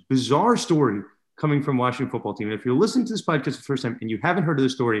this bizarre story coming from Washington football team. And if you're listening to this podcast for the first time and you haven't heard of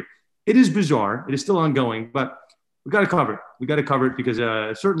this story, it is bizarre. It is still ongoing, but we got to cover it. We got to cover it because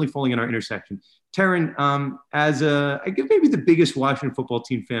it's certainly falling in our intersection. Taryn, as I guess maybe the biggest Washington football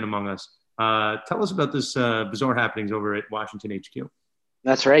team fan among us, tell us about this bizarre happenings over at Washington HQ.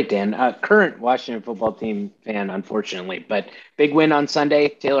 That's right, Dan. Current Washington football team fan, unfortunately, but big win on Sunday.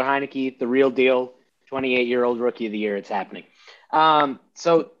 Taylor Heineke, the real deal, 28-year-old rookie of the year. It's happening.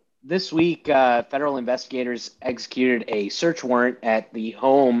 So this week, federal investigators executed a search warrant at the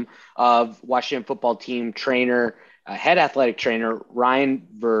home of Washington football team trainer, head athletic trainer, Ryan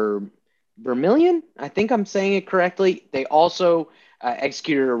Vermillion. I think I'm saying it correctly. They also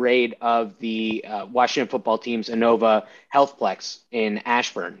executed a raid of the Washington football team's Inova Healthplex in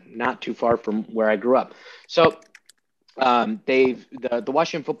Ashburn, not too far from where I grew up. So the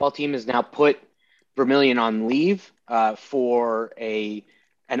Washington football team has now put Vermillion on leave for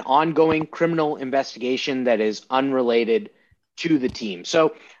an ongoing criminal investigation that is unrelated to the team.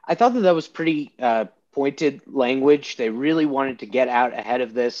 So I thought that was pretty pointed language. They really wanted to get out ahead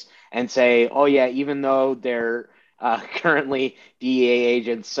of this and say, oh yeah, even though they're currently DEA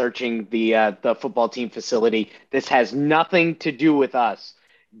agents searching the football team facility, this has nothing to do with us.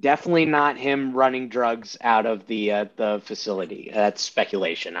 Definitely not him running drugs out of the facility. That's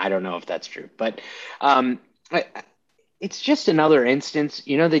speculation. I don't know if that's true, but it's just another instance.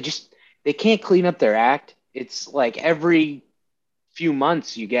 They can't clean up their act. It's like every few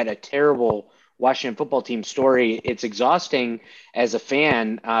months you get a terrible Washington football team story. It's exhausting as a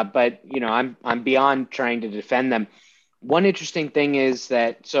fan, but I'm beyond trying to defend them. One interesting thing is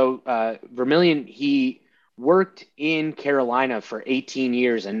that Vermillion, he worked in Carolina for 18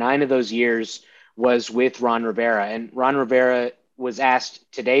 years, and 9 of those years was with Ron Rivera. And Ron Rivera was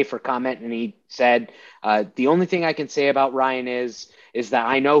asked today for comment, and he said, the only thing I can say about Ryan is that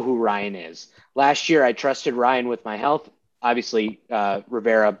I know who Ryan is. Last year, I trusted Ryan with my health. Obviously,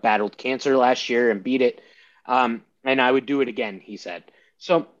 Rivera battled cancer last year and beat it. And I would do it again, he said.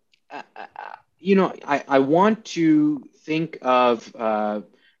 So, I want to think of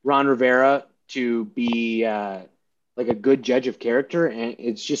Ron Rivera to be like a good judge of character. And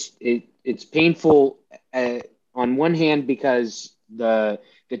it's just, it's painful on one hand because the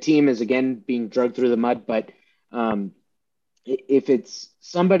team is, again, being dragged through the mud. But if it's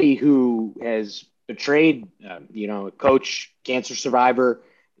somebody who has betrayed, a coach, cancer survivor,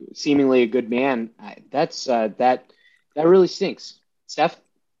 seemingly a good man, that really stinks. Steph?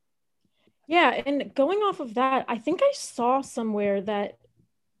 Yeah, and going off of that, I think I saw somewhere that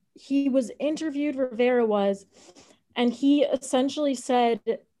he was interviewed, Rivera was, and he essentially said,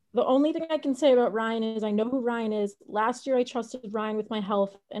 the only thing I can say about Ryan is I know who Ryan is. Last year I trusted Ryan with my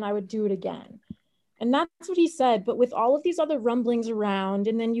health and I would do it again. And that's what he said. But with all of these other rumblings around,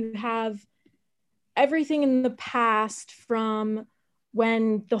 and then you have everything in the past from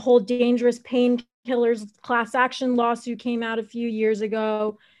when the whole dangerous painkillers class action lawsuit came out a few years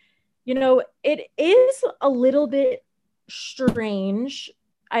ago, it is a little bit strange.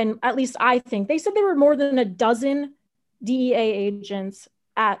 And at least I think they said there were more than a dozen DEA agents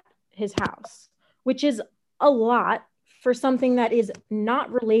at his house, which is a lot for something that is not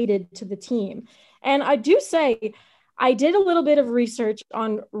related to the team. And I do say, I did a little bit of research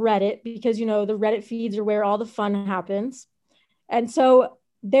on Reddit because, the Reddit feeds are where all the fun happens. And so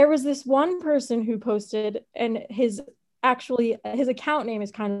there was this one person who posted, and his account name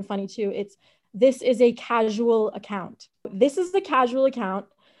is kind of funny too. It's this is a casual account. This is the casual account,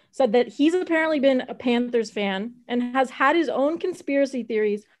 said that he's apparently been a Panthers fan and has had his own conspiracy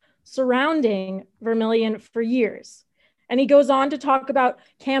theories surrounding Vermillion for years. And he goes on to talk about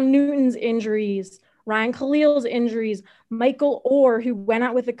Cam Newton's injuries, Ryan Khalil's injuries, Michael Orr, who went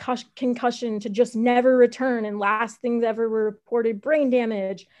out with a concussion to just never return, and last things ever were reported brain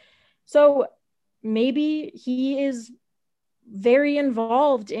damage. So maybe he is very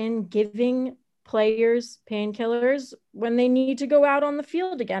involved in giving players painkillers when they need to go out on the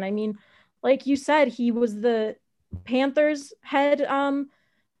field again. I mean, like you said, he was the Panthers head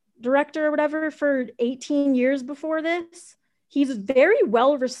director or whatever for 18 years before this. He's very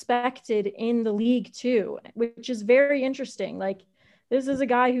well respected in the league too, which is very interesting. Like, this is a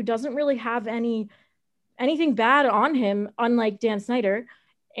guy who doesn't really have anything bad on him, unlike Dan Snyder.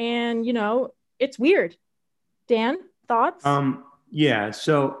 And, you know, it's weird. Dan, thoughts? Yeah.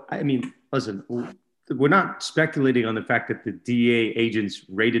 So, I mean, listen, we're not speculating on the fact that the DEA agents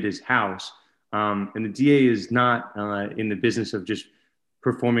raided his house. And the DEA is not in the business of just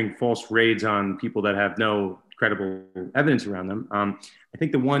performing false raids on people that have no credible evidence around them. I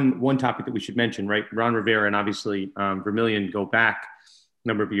think the one topic that we should mention, right? Ron Rivera and obviously Vermillion go back a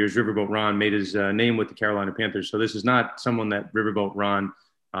number of years. Riverboat Ron made his name with the Carolina Panthers. So this is not someone that Riverboat Ron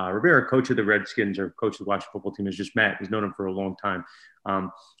Rivera, coach of the Redskins or coach of the Washington football team, has just met. He's known him for a long time.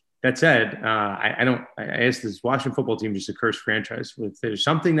 That said, I asked this Washington football team just a cursed franchise. If there's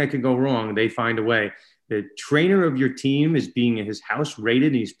something that could go wrong, they find a way. The trainer of your team is being in his house raided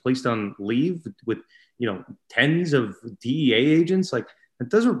and he's placed on leave with tens of DEA agents. Like, that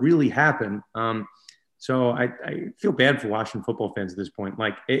doesn't really happen. So I feel bad for Washington football fans at this point.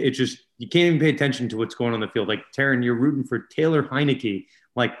 Like, it just, you can't even pay attention to what's going on the field. Like, Taryn, you're rooting for Taylor Heineke.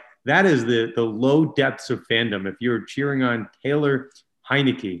 Like, that is the low depths of fandom. If you're cheering on Taylor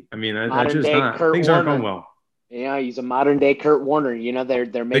Heineke, I mean, that's just not, things aren't going well. Yeah, he's a modern day Kurt Warner. You know, they're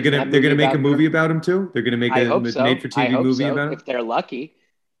making they're gonna make a movie about him too. They're gonna make a made for TV movie about him if they're lucky.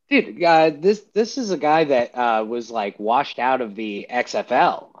 Dude, this is a guy that was like washed out of the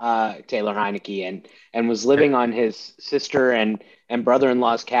XFL, Taylor Heineke, and was living on his sister and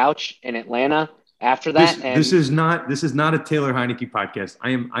brother-in-law's couch in Atlanta after that. This is not a Taylor Heineke podcast.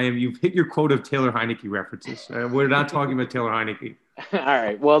 I am. You've hit your quota of Taylor Heineke references. We're not talking about Taylor Heineke. All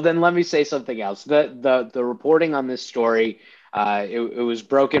right. Well, then let me say something else. The reporting on this story, it was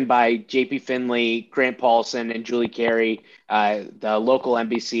broken by J.P. Finley, Grant Paulson, and Julie Carey, the local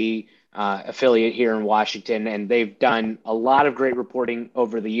NBC affiliate here in Washington, and they've done a lot of great reporting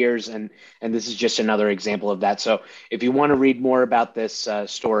over the years, and this is just another example of that. So, if you want to read more about this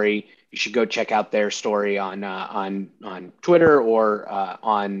story, you should go check out their story on Twitter or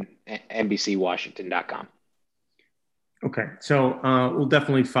on NBCWashington.com. Okay, so we'll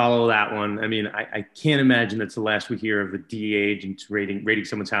definitely follow that one. I mean, I can't imagine that's the last we hear of the DEA agents raiding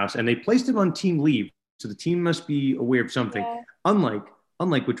someone's house, and they placed him on team leave, so the team must be aware of something. Yeah.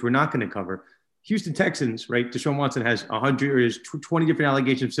 Unlike which we're not going to cover, Houston Texans, right? Deshaun Watson has 20 different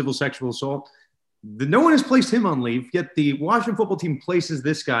allegations of civil sexual assault. No one has placed him on leave, yet the Washington football team places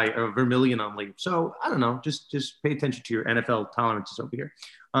this guy, Vermillion, on leave. So I don't know, just pay attention to your NFL tolerances over here.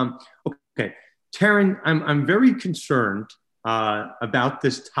 Okay. Taryn, I'm very concerned about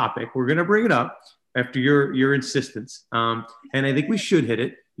this topic. We're going to bring it up after your insistence, and I think we should hit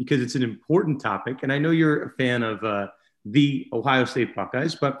it because it's an important topic. And I know you're a fan of the Ohio State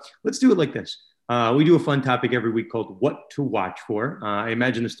Buckeyes, but let's do it like this. We do a fun topic every week called What to Watch For. I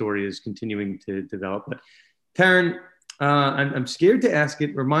imagine the story is continuing to develop. But Taryn, I'm scared to ask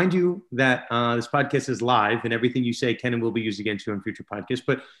it. Remind you that this podcast is live and everything you say can and will be used against you on future podcasts.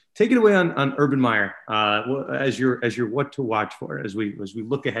 But take it away on Urban Meyer as your What to Watch For as we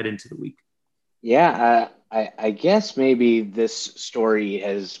look ahead into the week. Yeah, I guess maybe this story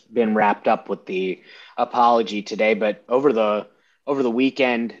has been wrapped up with the apology today, but over the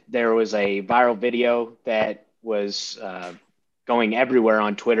weekend there was a viral video that was going everywhere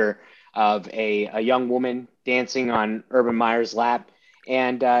on Twitter of a young woman dancing on Urban Meyer's lap.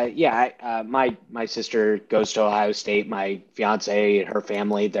 And my sister goes to Ohio State. My fiance and her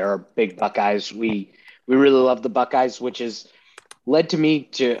family, they're big Buckeyes. We really love the Buckeyes, which has led to me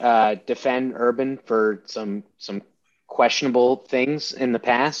to defend Urban for some questionable things in the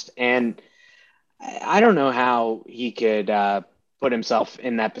past. And I don't know how he could put himself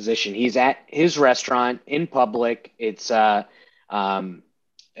in that position. He's at his restaurant in public. It's a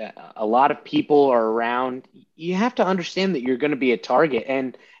lot of people are around. You have to understand that you're going to be a target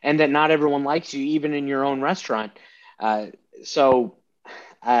and that not everyone likes you, even in your own restaurant. The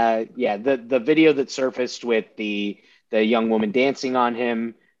video that surfaced with the young woman dancing on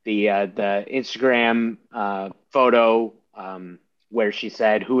him, the Instagram photo where she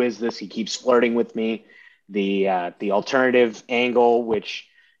said, "Who is this? He keeps flirting with me." The alternative angle, which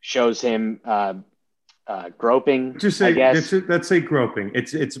shows him groping, Just I say guess. let's say groping.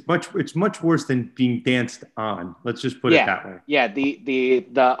 It's much worse than being danced on. Let's just put it Yeah, that way. yeah. The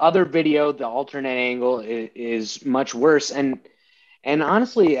other video, the alternate angle, is much worse. And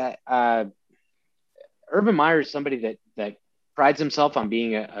honestly, Urban Meyer is somebody that prides himself on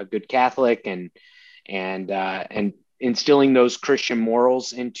being a good Catholic and instilling those Christian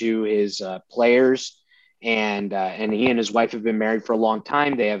morals into his players. And he and his wife have been married for a long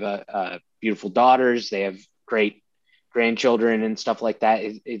time. They have a beautiful daughters. They have great grandchildren and stuff like that.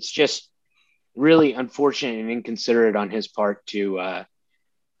 It's just really unfortunate and inconsiderate on his part to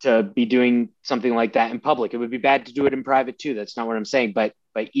be doing something like that in public. It would be bad to do it in private too. That's not what I'm saying, but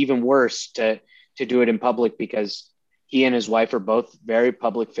even worse to do it in public, because he and his wife are both very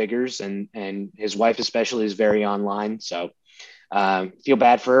public figures, and his wife especially is very online. So feel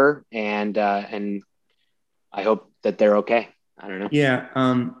bad for her, and I hope that they're okay. I don't know. Yeah,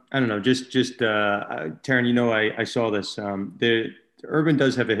 I don't know. Just Taryn, I saw this. The Urban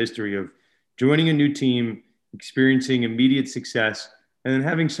does have a history of joining a new team, experiencing immediate success, and then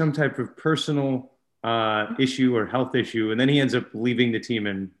having some type of personal issue or health issue, and then he ends up leaving the team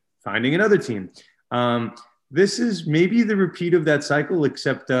and finding another team. This is maybe the repeat of that cycle,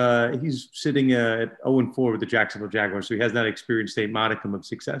 except he's sitting at 0-4 with the Jacksonville Jaguars, so he has not experienced a modicum of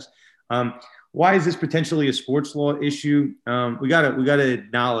success. Why is this potentially a sports law issue? We gotta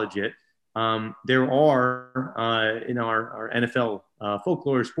acknowledge it. There are in our NFL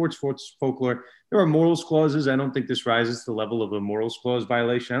folklore, sports folklore, there are morals clauses. I don't think this rises to the level of a morals clause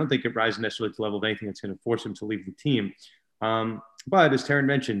violation. I don't think it rises necessarily to the level of anything that's going to force him to leave the team. But as Taryn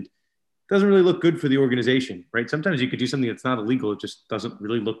mentioned, it doesn't really look good for the organization, right? Sometimes you could do something that's not illegal. It just doesn't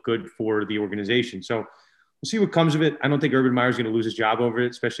really look good for the organization. So we'll see what comes of it. I don't think Urban Meyer is going to lose his job over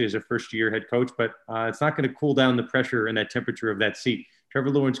it, especially as a first-year head coach, but it's not going to cool down the pressure and that temperature of that seat. Trevor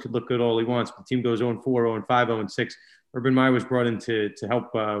Lawrence could look good all he wants, but the team goes 0-4, 0-5, 0-6. Urban Meyer was brought in to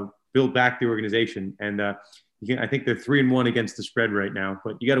help build back the organization. And I think they're 3-1 against the spread right now,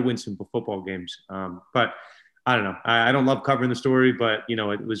 but you got to win some football games. But I don't know. I don't love covering the story, but,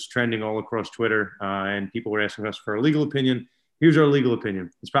 it was trending all across Twitter, and people were asking us for a legal opinion. Here's our legal opinion.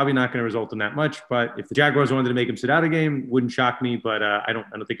 It's probably not going to result in that much, but if the Jaguars wanted to make him sit out a game, wouldn't shock me. But I don't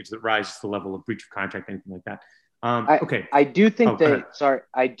think it rises to the level of breach of contract, anything like that. Okay. I do think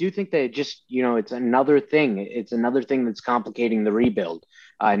I do think that it just, it's another thing. It's another thing that's complicating the rebuild.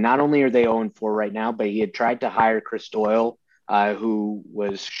 Not only are they 0-4 right now, but he had tried to hire Chris Doyle, who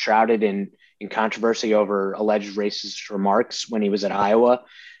was shrouded in controversy over alleged racist remarks when he was at Iowa.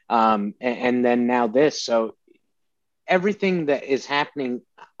 And then now this. So everything that is happening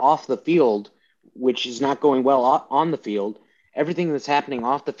off the field, which is not going well on the field, everything that's happening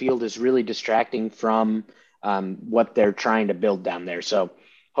off the field is really distracting from what they're trying to build down there. So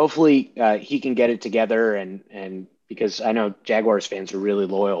hopefully he can get it together, and because I know Jaguars fans are really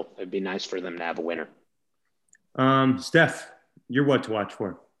loyal, it'd be nice for them to have a winner. Steph, you're what to watch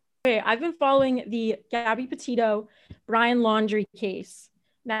for? Okay, I've been following the Gabby Petito, Brian Laundrie case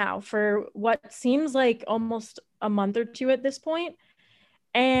now for what seems like almost a month or two at this point.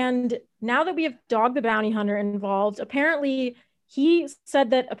 And now that we have Dog the Bounty Hunter involved, apparently he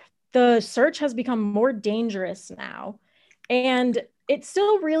said that the search has become more dangerous now. And it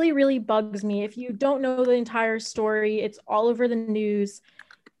still really, really bugs me. If you don't know the entire story, it's all over the news.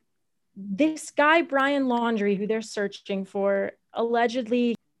 This guy, Brian Laundrie, who they're searching for,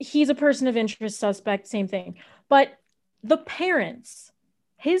 allegedly, he's a person of interest suspect, same thing. But the parents,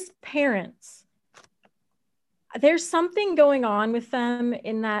 his parents, there's something going on with them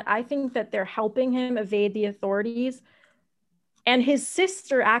in that I think that they're helping him evade the authorities. And his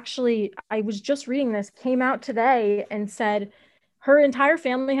sister actually, I was just reading this, came out today and said her entire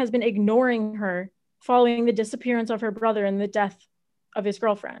family has been ignoring her following the disappearance of her brother and the death of his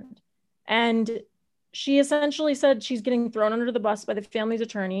girlfriend. And she essentially said she's getting thrown under the bus by the family's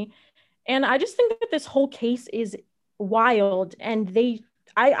attorney. And I just think that this whole case is wild. And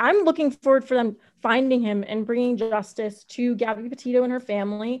I'm looking forward for them finding him and bringing justice to Gabby Petito and her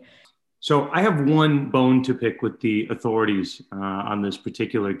family. So I have one bone to pick with the authorities on this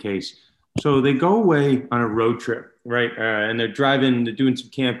particular case. So they go away on a road trip, right? And they're doing some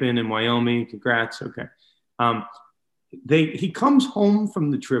camping in Wyoming. Congrats. Okay. He comes home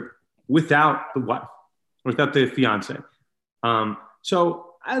from the trip without the wife, without the fiance. So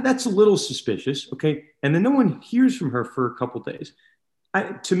that's a little suspicious. Okay. And then no one hears from her for a couple of days.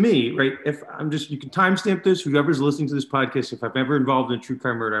 To me, right, if I'm just, you can timestamp this, whoever's listening to this podcast, if I've ever involved in a true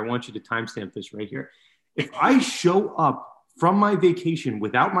crime murder, I want you to timestamp this right here. If I show up from my vacation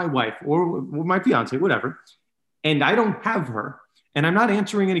without my wife or my fiance, whatever, and I don't have her, and I'm not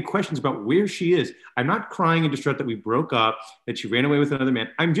answering any questions about where she is, I'm not crying and distraught that we broke up, that she ran away with another man.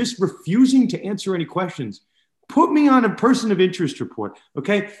 I'm just refusing to answer any questions. Put me on a person of interest report,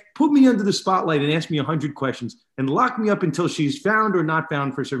 okay? Put me under the spotlight and ask me 100 questions and lock me up until she's found or not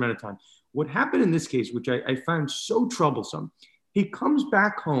found for a certain amount of time. What happened in this case, which I found so troublesome, he comes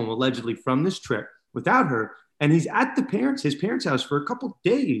back home allegedly from this trip without her, and he's at his parents' house for a couple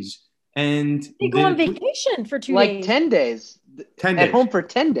days. And they go on vacation for 2 days. Like 10 days. 10 days. At home for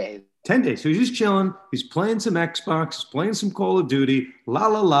 10 days. 10 days. So he's just chilling. He's playing some Xbox, he's playing some Call of Duty, la,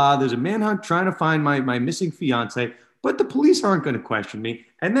 la, la. There's a manhunt trying to find my missing fiance, but the police aren't going to question me.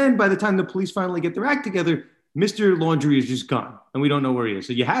 And then by the time the police finally get their act together, Mr. Laundry is just gone and we don't know where he is.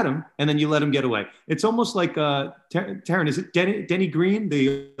 So you had him and then you let him get away. It's almost like, Taryn, is it Denny Green,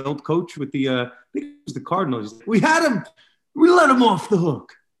 the old coach with I think it was the Cardinals. We had him. We let him off the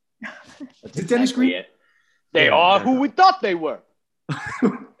hook. Is it Dennis Green? It. They are who we thought they were.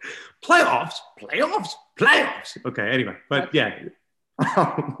 Playoffs. Okay, anyway, but yeah.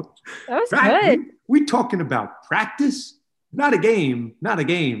 That was good. We talking about practice, not a game. Now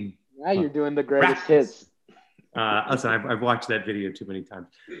you're doing the greatest hits. Listen, I've watched that video too many times.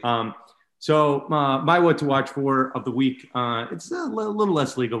 So my what to watch for of the week, it's a little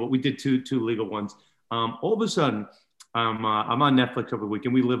less legal, but we did two legal ones. All of a sudden, I'm on Netflix over the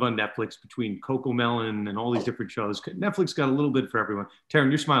weekend. We live on Netflix between Coco Melon and all these different shows. Netflix got a little bit for everyone. Taryn,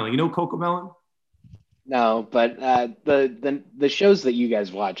 you're smiling. You know Coco Melon? No, but the shows that you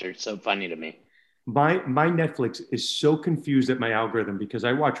guys watch are so funny to me. My Netflix is so confused at my algorithm because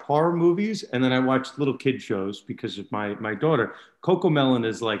I watch horror movies and then I watch little kid shows because of my daughter. Coco Melon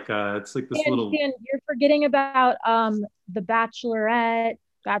is like it's like this little. And you're forgetting about The Bachelorette,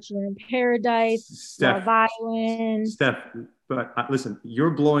 Bachelor in Paradise, Love Island. Steph, but listen, you're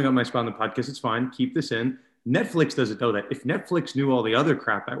blowing up my spot on the podcast. It's fine. Keep this in. Netflix doesn't know that. If Netflix knew all the other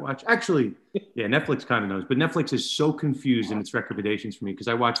crap I watch, actually, yeah, Netflix kind of knows. But Netflix is so confused in its recommendations for me because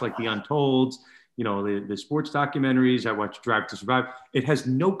I watch like The Untolds, you know, the sports documentaries. I watch Drive to Survive. It has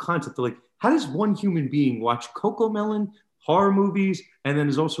no concept of like, how does one human being watch Coco Melon, horror movies, and then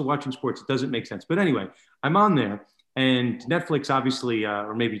is also watching sports? It doesn't make sense. But anyway, I'm on there. And Netflix obviously,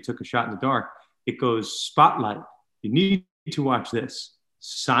 or maybe took a shot in the dark. It goes Spotlight. You need to watch this.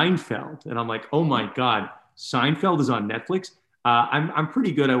 Seinfeld. And I'm like, oh my God, Seinfeld is on Netflix. I'm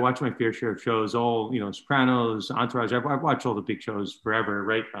pretty good. I watch my fair share of shows, all, you know, Sopranos, Entourage. I've watched all the big shows forever,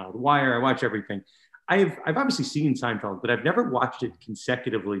 right? The Wire, I watch everything. I've obviously seen Seinfeld, but I've never watched it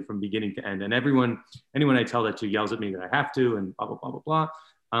consecutively from beginning to end. And anyone I tell that to yells at me that I have to and blah, blah, blah, blah,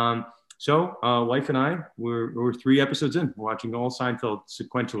 blah. So wife and I, we're 3 episodes in. We're watching all Seinfeld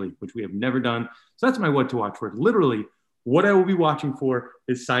sequentially, which we have never done. So that's my what to watch for. Literally, what I will be watching for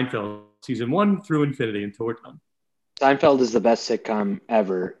is Seinfeld season 1 through infinity until we're done. Seinfeld is the best sitcom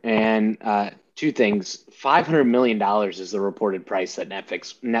ever. And 2 things. $500 million is the reported price that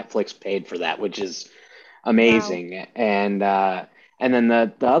Netflix paid for that, which is amazing. Wow. And then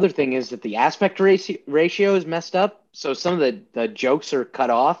the other thing is that the aspect ratio is messed up. So some of the jokes are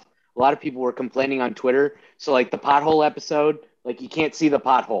cut off. A lot of people were complaining on Twitter. So like the pothole episode, like you can't see the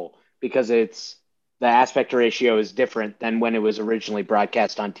pothole because the aspect ratio is different than when it was originally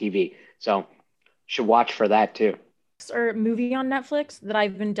broadcast on TV. So should watch for that too. Or movie on Netflix that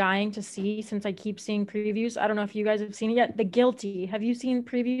I've been dying to see since I keep seeing previews. I don't know if you guys have seen it yet. The Guilty. Have you seen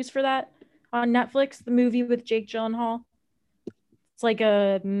previews for that on Netflix? The movie with Jake Gyllenhaal. It's like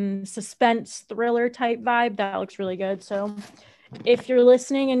a suspense thriller type vibe. That looks really good. So if you're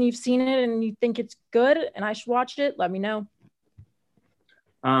listening and you've seen it and you think it's good and I should watch it, let me know.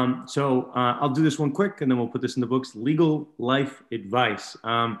 So I'll do this one quick and then we'll put this in the books. Legal life advice.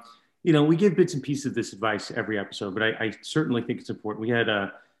 You know, we give bits and pieces of this advice every episode, but I certainly think it's important. We had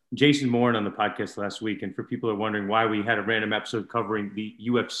Jason Moore on the podcast last week. And for people who are wondering why we had a random episode covering the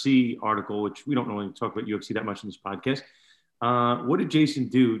UFC article, which we don't normally talk about UFC that much in this podcast. What did Jason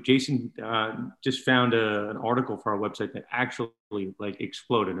do? Jason just found an article for our website that actually like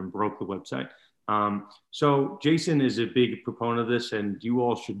exploded and broke the website. So Jason is a big proponent of this and you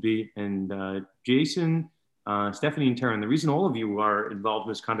all should be. And Jason, Stephanie and Taryn, the reason all of you are involved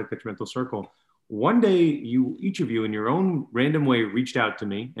in this conduct detrimental circle, one day each of you in your own random way reached out to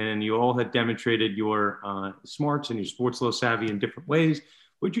me and you all had demonstrated your smarts and your sports law savvy in different ways,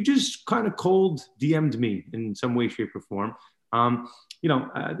 but you just kind of cold DM'd me in some way, shape or form. You know,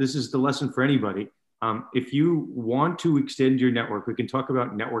 this is the lesson for anybody. If you want to extend your network, we can talk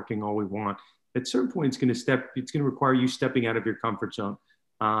about networking all we want. At a certain point, it's going to require you stepping out of your comfort zone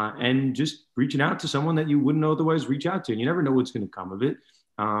and just reaching out to someone that you wouldn't otherwise reach out to. And you never know what's going to come of it.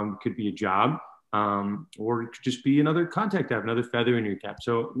 Could be a job, or it could just be another contact to have, another feather in your cap.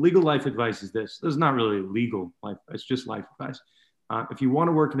 So legal life advice is this. This is not really legal life. It's just life advice. If you want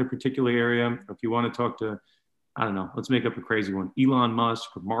to work in a particular area, or if you want to talk to, I don't know, let's make up a crazy one, Elon Musk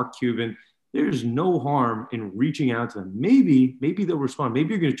or Mark Cuban, there's no harm in reaching out to them. Maybe they'll respond.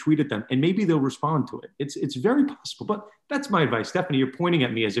 Maybe you're going to tweet at them and maybe they'll respond to it. It's very possible, but that's my advice. Stephanie, you're pointing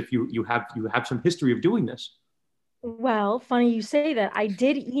at me as if you have some history of doing this. Well, funny you say that. I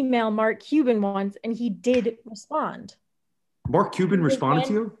did email Mark Cuban once and he did respond. Mark Cuban responded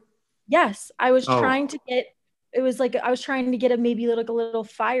to you? Yes. I was trying to get, it was like, I was trying to get maybe like a little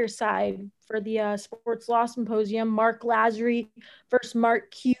fireside for the Sports Law Symposium. Mark Lazary versus Mark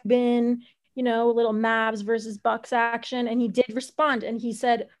Cuban, a little Mavs versus Bucks action. And he did respond. And he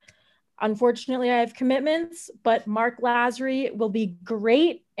said, unfortunately, I have commitments, but Mark Lazary will be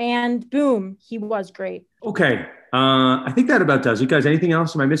great. And boom, he was great. Okay. I think that about does it. Guys, anything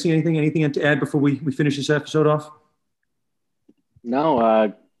else? Am I missing anything? Anything to add before we finish this episode off?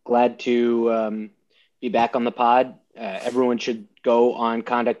 No, glad to be back on the pod. Everyone should go on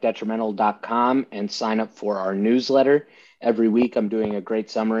conductdetrimental.com and sign up for our newsletter. Every week, I'm doing a great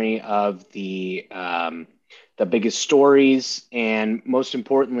summary of the biggest stories, and most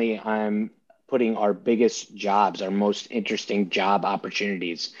importantly, I'm putting our biggest jobs, our most interesting job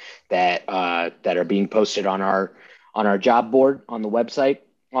opportunities that are being posted on our job board on the website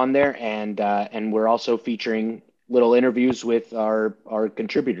on there, and we're also featuring little interviews with our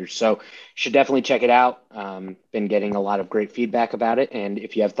contributors. So you should definitely check it out. Been getting a lot of great feedback about it, and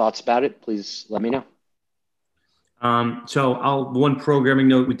if you have thoughts about it, please let me know. So one programming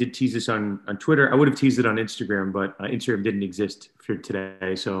note, we did tease this on Twitter. I would have teased it on Instagram, but Instagram didn't exist for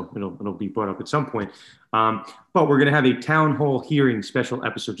today. So it'll be brought up at some point. But we're going to have a town hall hearing special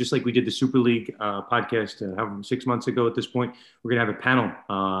episode, just like we did the Super League podcast 6 months ago at this point. We're going to have a panel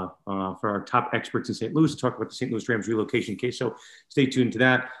for our top experts in St. Louis to talk about the St. Louis Rams relocation case. So stay tuned to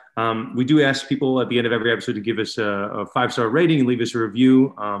that. We do ask people at the end of every episode to give us a 5-star rating and leave us a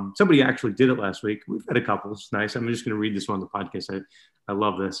review. Somebody actually did it last week. We've had a couple. It's nice. I'm just going to read this one on the podcast. I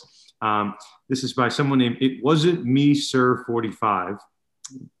love this. This is by someone named It Wasn't Me, Sir 45.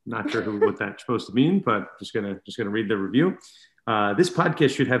 Not sure what that's supposed to mean, but just gonna read the review. This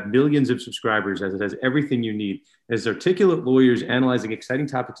podcast should have millions of subscribers, as it has everything you need. As articulate lawyers analyzing exciting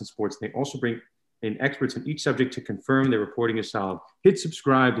topics in sports, they also bring in experts in each subject to confirm their reporting is solid. Hit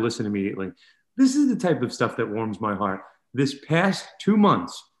subscribe, listen immediately. This is the type of stuff that warms my heart. This past 2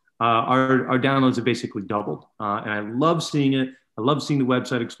 months, our downloads have basically doubled, and I love seeing it. I love seeing the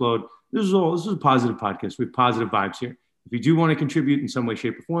website explode. This is a positive podcast. We have positive vibes here. If you do want to contribute in some way,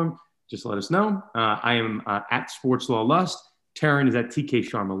 shape, or form, just let us know. I am at Sports Law Lust. Taryn is at TK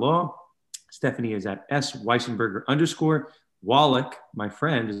Sharma Law. Stephanie is at S Weissenberger _ Wallach, my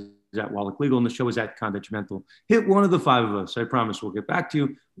friend, is at Wallach Legal, and the show is at Condetrimental. Hit one of the 5 of us. I promise we'll get back to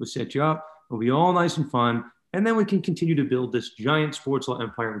you. We'll set you up. It'll be all nice and fun. And then we can continue to build this giant sports law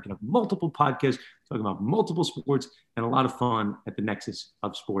empire. We can have multiple podcasts talking about multiple sports and a lot of fun at the nexus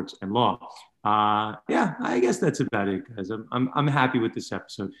of sports and law. Yeah, I guess that's about it, guys. I'm happy with this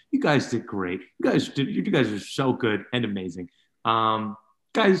episode. You guys did great. You guys are so good and amazing.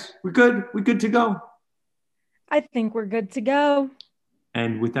 Guys, we're good. We're good to go. I think we're good to go.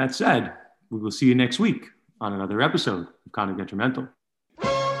 And with that said, we will see you next week on another episode of Conduct Detrimental.